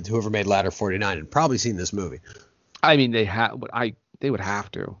assume that whoever made Ladder 49 had probably seen this movie. I mean, they would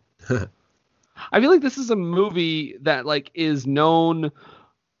have to. I feel like this is a movie that like is known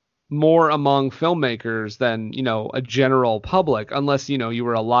more among filmmakers than, a general public, unless, you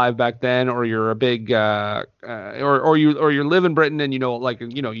were alive back then or you're a big or you live in Britain and,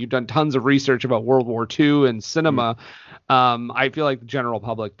 you've done tons of research about World War II and cinema. I feel like the general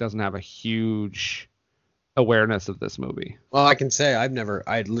public doesn't have a huge awareness of this movie. Well, I can say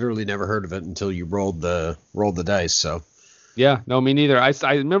I'd literally never heard of it until you rolled the dice. So. Yeah, no, me neither. I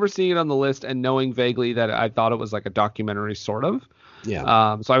remember seeing it on the list and knowing vaguely that I thought it was like a documentary, sort of.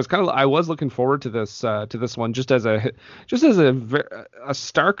 Yeah. So I was looking forward to this one just as a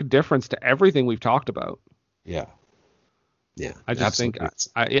stark difference to everything we've talked about. Yeah. Yeah. I just absolutely.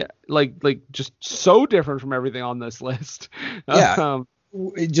 think just so different from everything on this list. Yeah.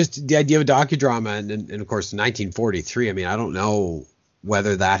 Just the idea of a docudrama and of course 1943. I mean, I don't know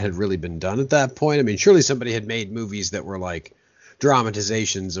whether that had really been done at that point. I mean, surely somebody had made movies that were like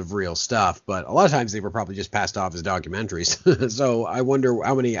dramatizations of real stuff, but a lot of times they were probably just passed off as documentaries. So I wonder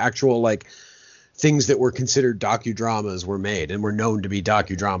how many actual like things that were considered docudramas were made and were known to be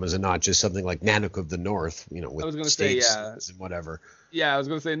docudramas and not just something like Nanook of the North, with I was gonna stage say, yeah. scenes and whatever. Yeah, I was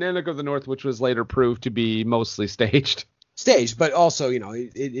going to say Nanook of the North, which was later proved to be mostly staged. Staged, but also, it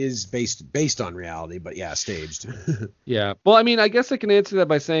is based on reality, but yeah, staged. Yeah. Well, I mean, I guess I can answer that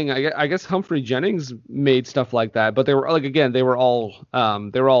by saying I guess Humphrey Jennings made stuff like that, but they were like, again, they were all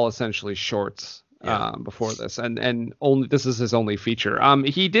essentially shorts before this, and only this is his only feature.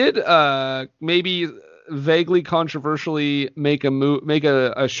 He did maybe vaguely controversially make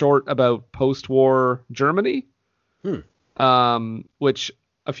a short about post-war Germany, which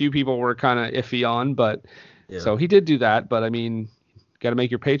a few people were kind of iffy on, but. Yeah. So he did do that, but I mean, got to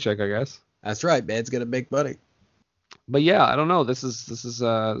make your paycheck, I guess. That's right, man's gonna make money. But yeah, I don't know. This is there's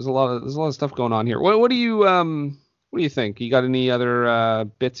a lot of stuff going on here. What do you think? You got any other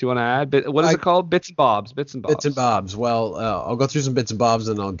bits you want to add? What is it called? Bits and bobs. Bits and bobs. Well, I'll go through some bits and bobs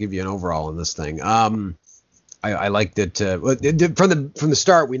and I'll give you an overall on this thing. I like that from the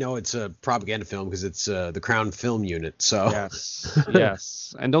start we know it's a propaganda film because it's the Crown Film Unit. So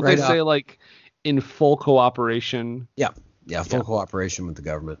yes, and don't they say like in full cooperation? Full cooperation with the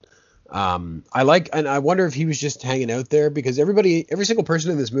government. I wonder if he was just hanging out there because every single person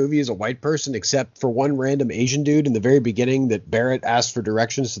in this movie is a white person except for one random Asian dude in the very beginning that Barrett asked for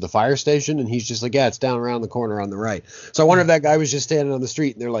directions to the fire station and he's just like, yeah, it's down around the corner on the right. So I wonder if that guy was just standing on the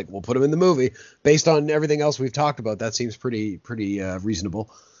street and they're like, we'll put him in the movie. Based on everything else we've talked about, that seems pretty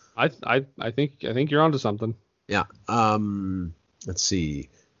reasonable. I think you're onto something. Yeah. Let's see.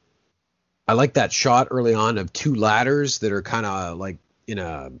 I like that shot early on of two ladders that are kind of like in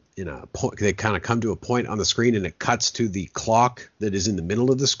a point. They kind of come to a point on the screen and it cuts to the clock that is in the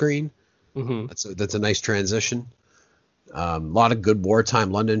middle of the screen. Mm-hmm. That's a nice transition. A lot of good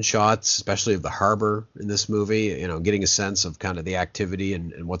wartime London shots, especially of the harbor in this movie, getting a sense of kind of the activity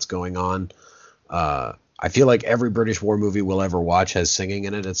and what's going on. I feel like every British war movie we'll ever watch has singing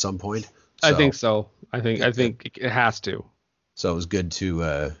in it at some point. So, I think so. I think it has to. So it was good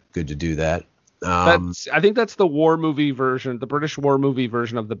to do that. I think that's the war movie version, the British war movie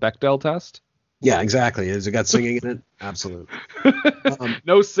version of the Bechdel test. Yeah, exactly. Has it got singing in it? Absolutely.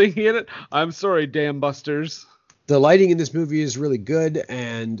 No singing in it? I'm sorry, damn busters. The lighting in this movie is really good,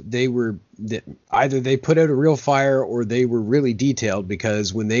 and either they put out a real fire or they were really detailed,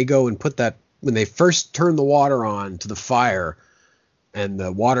 because when they go and when they first turn the water on to the fire and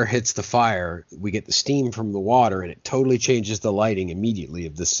the water hits the fire, we get the steam from the water, and it totally changes the lighting immediately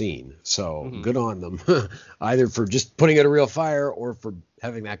of the scene. So good on them, either for just putting out a real fire or for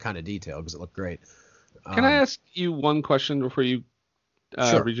having that kind of detail, because it looked great. Can I ask you one question before you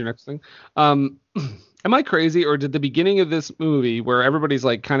Sure. read your next thing? Am I crazy, or did the beginning of this movie, where everybody's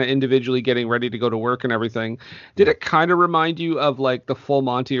like kind of individually getting ready to go to work and everything, did it kind of remind you of like the Full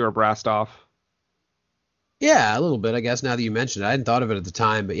Monty or Brastoff? Yeah, a little bit, I guess, now that you mentioned it. I hadn't thought of it at the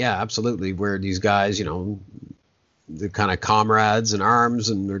time, but yeah, absolutely, where these guys, they're kind of comrades in arms,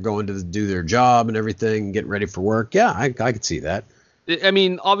 and they're going to do their job and everything, getting ready for work. Yeah, I could see that. I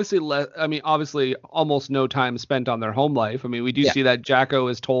mean, obviously, almost no time spent on their home life. I mean, we do see that Jacko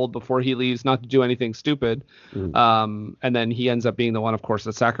is told before he leaves not to do anything stupid, and then he ends up being the one, of course,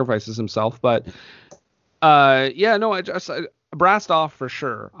 that sacrifices himself. But Brastoff for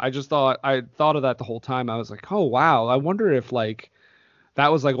sure. I thought of that the whole time. I was like, oh wow, I wonder if like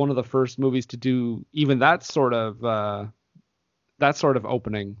that was like one of the first movies to do even that sort of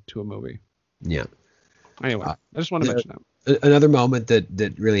opening to a movie. Yeah. Anyway, I just want to mention that. Another moment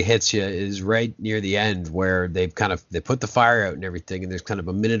that really hits you is right near the end, where they put the fire out and everything, and there's kind of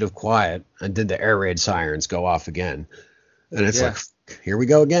a minute of quiet, and then the air raid sirens go off again, and it's like, here we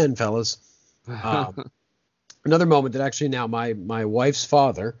go again, fellas. Another moment that actually, now my wife's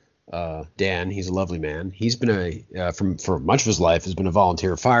father, Dan, he's a lovely man. He's been for much of his life has been a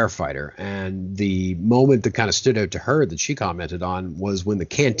volunteer firefighter, and the moment that kind of stood out to her that she commented on was when the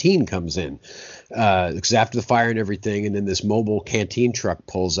canteen comes in, because after the fire and everything, and then this mobile canteen truck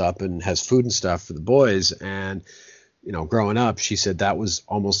pulls up and has food and stuff for the boys. And growing up, she said that was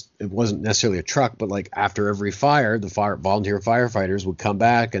it wasn't necessarily a truck, but like after every fire, the volunteer firefighters would come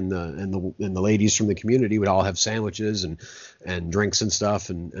back, and the ladies from the community would all have sandwiches and drinks and stuff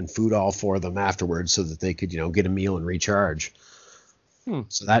and food all for them afterwards, so that they could get a meal and recharge.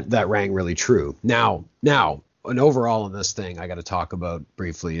 So that rang really true. Now an overall in this thing I got to talk about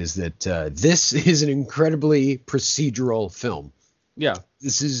briefly is that this is an incredibly procedural film. Yeah,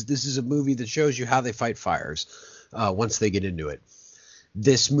 this is a movie that shows you how they fight fires. Once they get into it.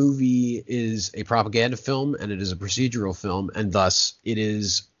 This movie is a propaganda film, and it is a procedural film, and thus it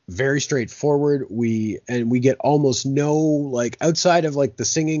is very straightforward. We get almost no, like, outside of like the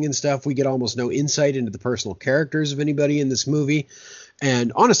singing and stuff, we get almost no insight into the personal characters of anybody in this movie.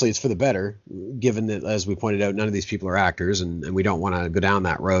 And honestly, it's for the better, given that, as we pointed out, none of these people are actors, and we don't want to go down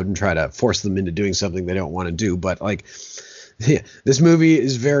that road and try to force them into doing something they don't want to do. But like, yeah, this movie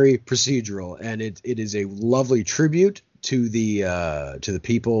is very procedural, and it is a lovely tribute to the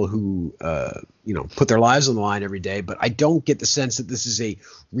people who put their lives on the line every day. But I don't get the sense that this is a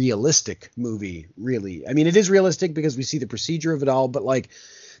realistic movie, really. I mean, it is realistic because we see the procedure of it all, but like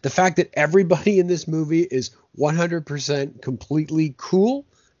the fact that everybody in this movie is 100% completely cool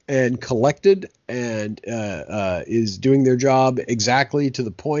and collected and is doing their job exactly to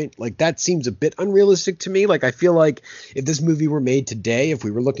the point, like that seems a bit unrealistic to me. Like I feel like if this movie were made today, if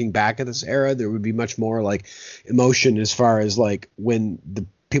we were looking back at this era, there would be much more like emotion as far as like when the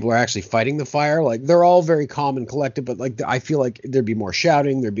people are actually fighting the fire. Like they're all very calm and collected, but like I feel like there'd be more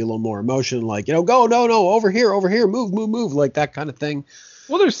shouting, there'd be a little more emotion, like, go, no, over here, move, like that kind of thing.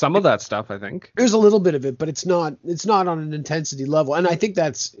 Well, there's some of that stuff, I think. There's a little bit of it, but it's not on an intensity level. And I think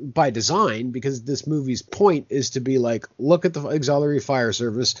that's by design, because this movie's point is to be like, look at the auxiliary fire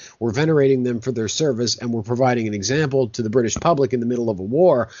service. We're venerating them for their service, and we're providing an example to the British public in the middle of a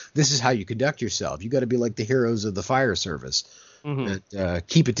war. This is how you conduct yourself. You got to be like the heroes of the fire service and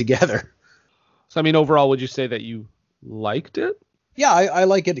keep it together. So, I mean, overall, would you say that you liked it? Yeah, I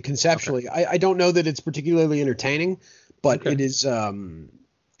like it conceptually. Okay. I don't know that it's particularly entertaining, but it is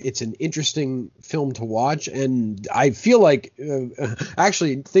it's an interesting film to watch, and I feel like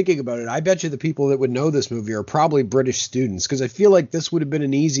actually thinking about it, I bet you the people that would know this movie are probably British students, because I feel like this would have been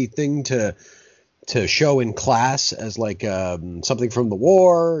an easy thing to show in class as like something from the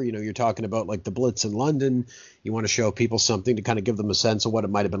war. You're talking about like the Blitz in London. You want to show people something to kind of give them a sense of what it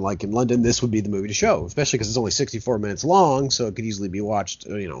might have been like in London. This would be the movie to show, especially because it's only 64 minutes long, so it could easily be watched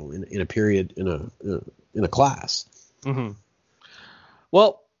in a period in a class. Mm-hmm.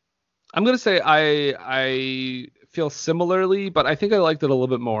 Well, I'm going to say I feel similarly, but I think I liked it a little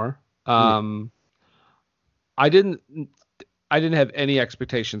bit more. I didn't have any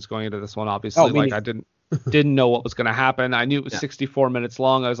expectations going into this one, obviously. I didn't know what was going to happen. I knew it was 64 minutes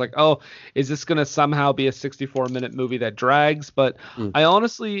long. I was like, oh, is this going to somehow be a 64-minute movie that drags? But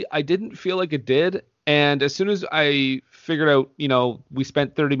I didn't feel like it did. And as soon as I figured out, we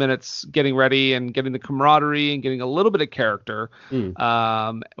spent 30 minutes getting ready and getting the camaraderie and getting a little bit of character, get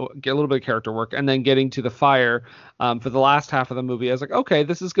a little bit of character work, and then getting to the fire for the last half of the movie. I was like, okay,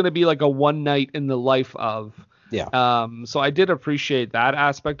 this is going to be like a one night in the life of. Yeah. So I did appreciate that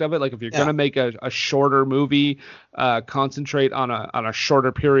aspect of it. Like if you're going to make a shorter movie, concentrate on a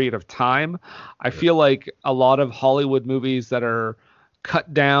shorter period of time. I feel like a lot of Hollywood movies that are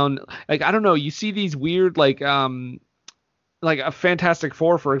cut down, like, I don't know, you see these weird, like a Fantastic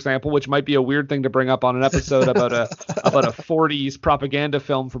Four, for example, which might be a weird thing to bring up on an episode about a 40s propaganda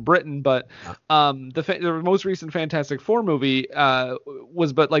film from Britain, but the most recent Fantastic Four movie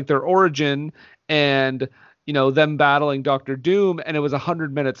was but like their origin and them battling Doctor Doom, and it was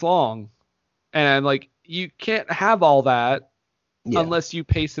 100 minutes long, and I'm like, you can't have all that unless you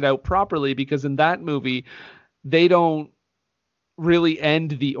pace it out properly, because in that movie they don't really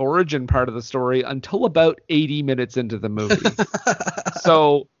end the origin part of the story until about 80 minutes into the movie.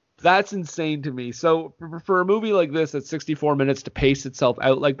 So that's insane to me. So for a movie like this at 64 minutes to pace itself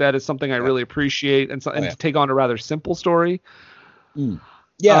out like that is something I really appreciate, and to take on a rather simple story.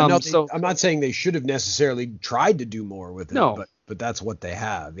 Yeah, I'm not saying they should have necessarily tried to do more with it, but that's what they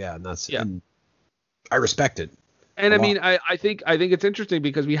have. Yeah, and I respect it. And I mean, I think it's interesting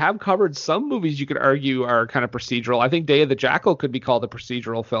because we have covered some movies you could argue are kind of procedural. I think Day of the Jackal could be called a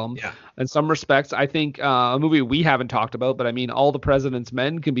procedural film. Yeah. In some respects, I think a movie we haven't talked about, but I mean, All the President's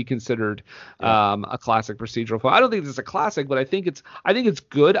Men can be considered a classic procedural film. I don't think it's a classic, but I think it's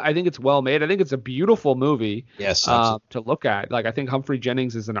good. I think it's well made. I think it's a beautiful movie. Yes. To look at. Like, I think Humphrey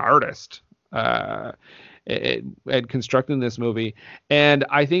Jennings is an artist. At constructing this movie, and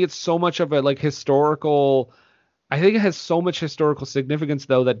I think it's so much of a historical. I think it has so much historical significance,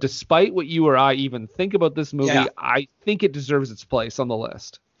 though, that despite what you or I even think about this movie, I think it deserves its place on the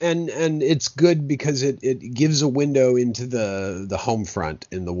list. And it's good because it gives a window into the home front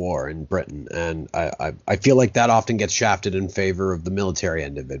in the war in Britain, and I feel like that often gets shafted in favor of the military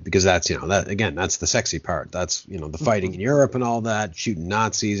end of it, because that's that's the sexy part. That's the fighting in Europe and all that, shooting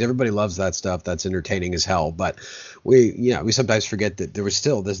Nazis. Everybody loves that stuff. That's entertaining as hell. But we sometimes forget that there was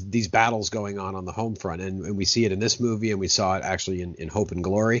still these battles going on the home front, and we see it in this movie, and we saw it actually in Hope and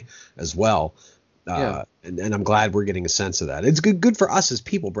Glory as well. And I'm glad we're getting a sense of that. It's good for us as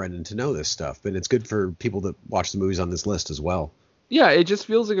people, Brendan, to know this stuff, but it's good for people that watch the movies on this list as well. Yeah, it just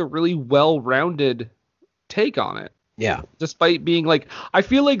feels like a really well-rounded take on it. Yeah. Despite being I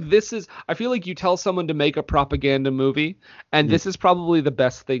feel like you tell someone to make a propaganda movie, and this is probably the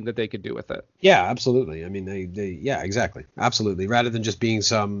best thing that they could do with it. Yeah, absolutely. I mean, exactly. Absolutely. Rather than just being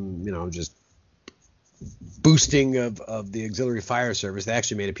some, just boosting of the auxiliary fire service, they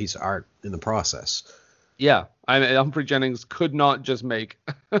actually made a piece of art in the process. Yeah, Humphrey Jennings could not just make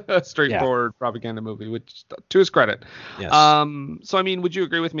a straightforward propaganda movie, which to his credit. Yes. So I mean, would you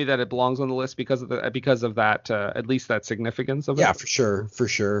agree with me that it belongs on the list because of that at least that significance of it? Yeah, for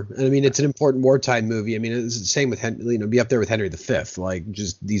sure. And I mean, it's an important wartime movie. I mean, it's the same with be up there with Henry V, like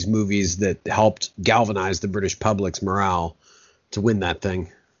just these movies that helped galvanize the British public's morale to win that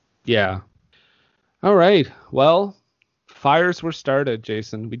thing. Yeah. All right. Well, fires were started,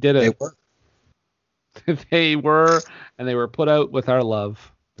 Jason. We did it. They were. They were, and they were put out with our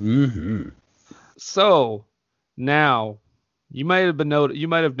love. Mm-hmm. So now you might have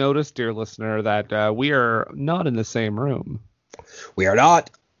noticed, dear listener, that we are not in the same room. We are not.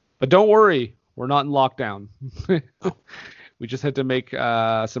 But don't worry, we're not in lockdown. We just had to make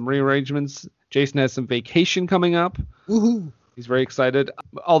some rearrangements. Jason has some vacation coming up. Woohoo! He's very excited.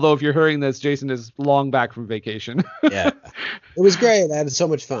 Although if you're hearing this, Jason is long back from vacation. Yeah, it was great. I had so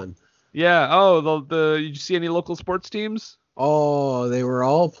much fun. Yeah. Oh, did you see any local sports teams? Oh, they were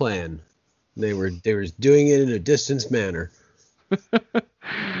all playing. They were doing it in a distanced manner.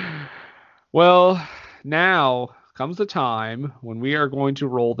 Well, now comes the time when we are going to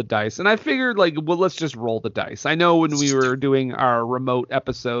roll the dice. And I figured, let's just roll the dice. I know when we were doing our remote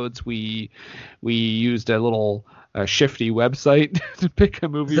episodes, we used a little shifty website to pick a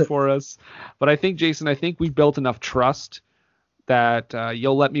movie for us. But I think, Jason, we built enough trust that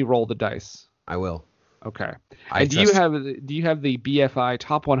you'll let me roll the dice. I will. Okay. And do you have the BFI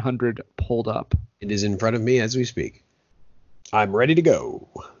Top 100 pulled up? It is in front of me as we speak. I'm ready to go.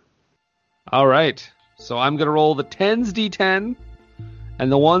 All right. So I'm going to roll the 10's D10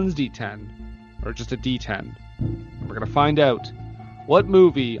 and the 1's D10, or just a D10. We're going to find out what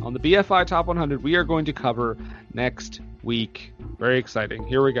movie on the BFI Top 100 we are going to cover next week. Very exciting.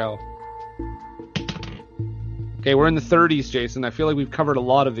 Here we go. Okay, we're in the 30s, Jason. I feel like we've covered a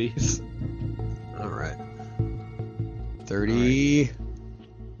lot of these. All right. 30.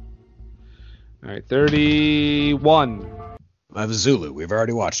 All right, 31. I have Zulu. We've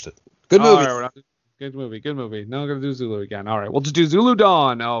already watched it. Good All movie. right, good movie. No, I'm going to do Zulu again. All right, we'll just do Zulu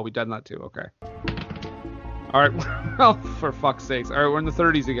Dawn. Oh, we done that too. Okay. All right. Oh, for fuck's sakes. All right, we're in the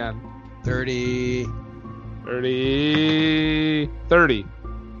 30s again. 30.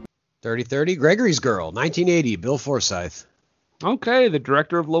 30. Gregory's Girl, 1980, Bill Forsyth. Okay, the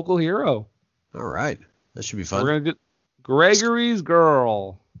director of Local Hero. All right. That should be fun. We're going to do Gregory's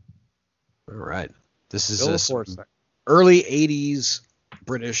Girl. All right. This is Bill Forsyth. Early 80s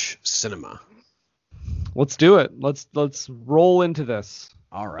British cinema. Let's do it. Let's roll into this.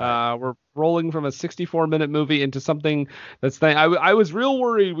 All right. We're rolling from a 64-minute movie into something that's... I was real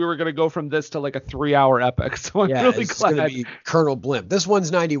worried we were going to go from this to like a 3-hour epic, so I'm really it's glad. going to be Colonel Blimp. This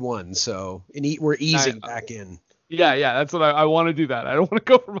one's 91, so we're easing back in. Yeah, that's what I want to do. That I don't want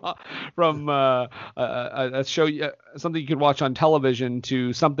to go from a show, something you could watch on television,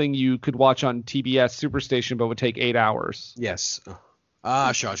 to something you could watch on TBS Superstation, but would take 8 hours. Yes.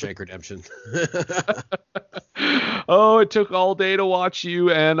 Shawshank Redemption. Oh, it took all day to watch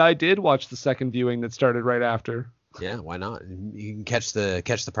you, and I did watch the second viewing that started right after. Yeah, why not? You can catch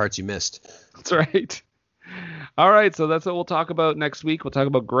the parts you missed. That's right. All right, so that's what we'll talk about next week. We'll talk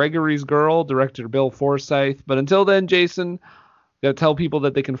about Gregory's Girl, director Bill Forsyth. But until then, Jason, gotta tell people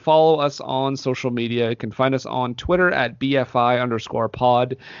that they can follow us on social media. You can find us on Twitter at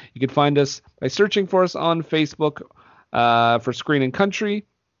BFI_pod. You can find us by searching for us on Facebook for Screen and Country.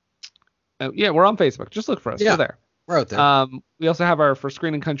 We're on Facebook. Just look for us. Yeah, we're there. We're out there. We also have our For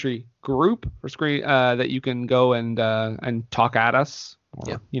Screen and Country group for screen that you can go and talk at us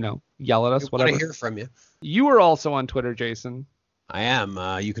or yell at us. We whatever. want to hear from you. You are also on Twitter, Jason. I am.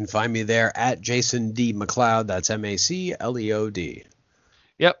 You can find me there at Jason D. McLeod. That's MacLeod.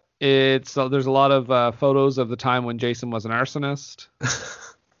 Yep. There's a lot of photos of the time when Jason was an arsonist.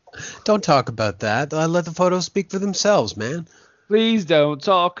 Don't talk about that. Let the photos speak for themselves, man. Please don't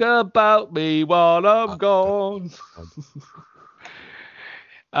talk about me while I'm gone.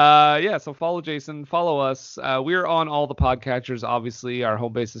 So follow Jason, follow us. We're on all the podcatchers. Obviously, our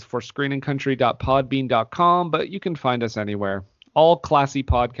home base is forscreenandcountry.podbean.com, but you can find us anywhere. All classy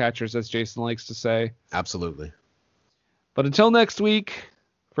podcatchers, as Jason likes to say. Absolutely. But until next week,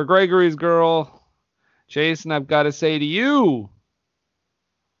 for Gregory's Girl, Jason, I've got to say to you,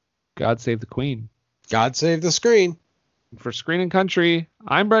 God save the Queen. God save the screen. For Screen and Country,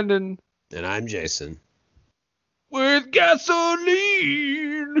 I'm Brendan. And I'm Jason. With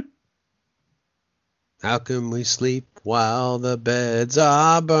gasoline. How can we sleep while the beds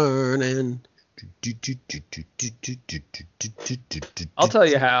are burning? I'll tell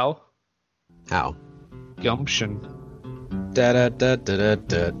you how. How? Gumption.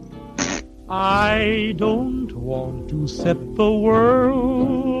 Da-da-da-da-da-da. I don't want to set the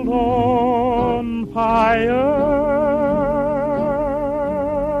world on fire.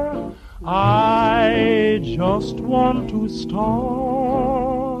 I just want to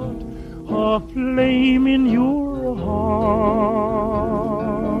start a flame in your heart.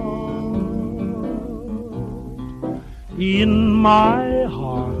 In my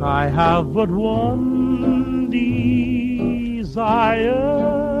heart I have but one desire,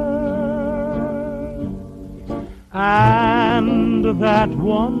 and that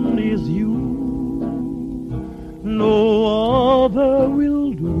one is you. No other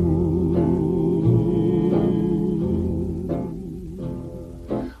will do.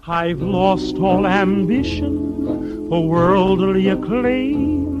 I've lost all ambition for worldly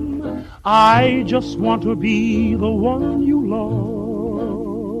acclaim. I just want to be the one you love.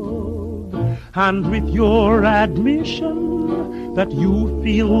 And with your admission that you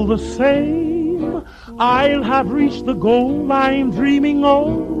feel the same, I'll have reached the goal I'm dreaming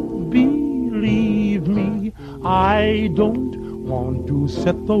of. Believe me, I don't want to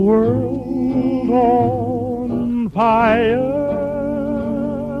set the world on fire.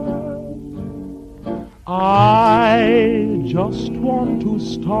 I just want to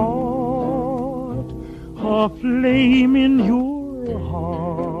start a flame in your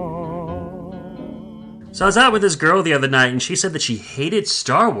heart. So I was out with this girl the other night, and she said that she hated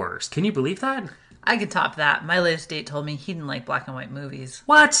Star Wars. Can you believe that? I could top that. My latest date told me he didn't like black and white movies.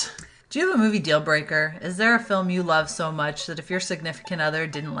 What? Do you have a movie deal breaker? Is there a film you love so much that if your significant other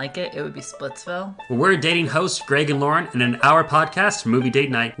didn't like it, it would be Splitsville? Well, we're dating hosts Greg and Lauren, and in our podcast, Movie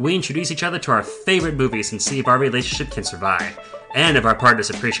Date Night, we introduce each other to our favorite movies and see if our relationship can survive, and if our partners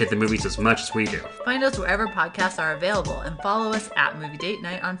appreciate the movies as much as we do. Find us wherever podcasts are available, and follow us at Movie Date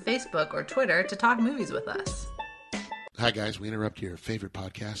Night on Facebook or Twitter to talk movies with us. Hi guys, we interrupt your favorite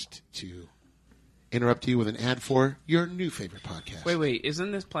podcast to interrupt you with an ad for your new favorite podcast. Wait,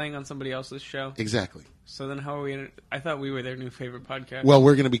 isn't this playing on somebody else's show? Exactly. So then how are we I thought we were their new favorite podcast. Well,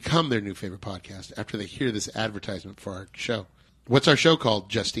 we're going to become their new favorite podcast after they hear this advertisement for our show. What's our show called,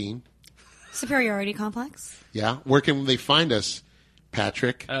 Justine? Superiority Complex. Yeah. Where can they find us,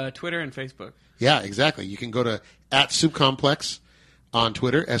 Patrick? Twitter and Facebook. Yeah, exactly. You can go to @SoupComplex on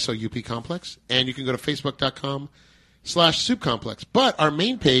Twitter, SOUP Complex, and you can go to Facebook.com/SoupComplex. But our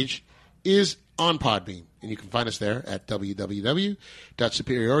main page is on Podbean, and you can find us there at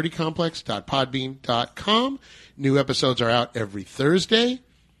www.superioritycomplex.podbean.com. New episodes are out every Thursday.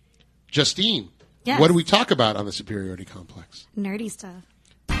 Justine, yes. What do we talk about on the Superiority Complex? Nerdy stuff.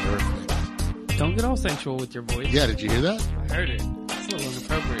 Perfect. Don't get all sensual with your voice. Yeah, did you hear that? I heard it. It's a little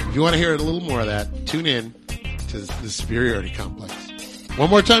inappropriate. If you want to hear a little more of that, tune in to the Superiority Complex. One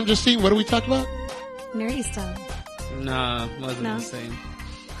more time, Justine, what do we talk about? Nerdy stuff. Nah, wasn't No. the same.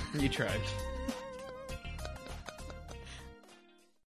 You tried.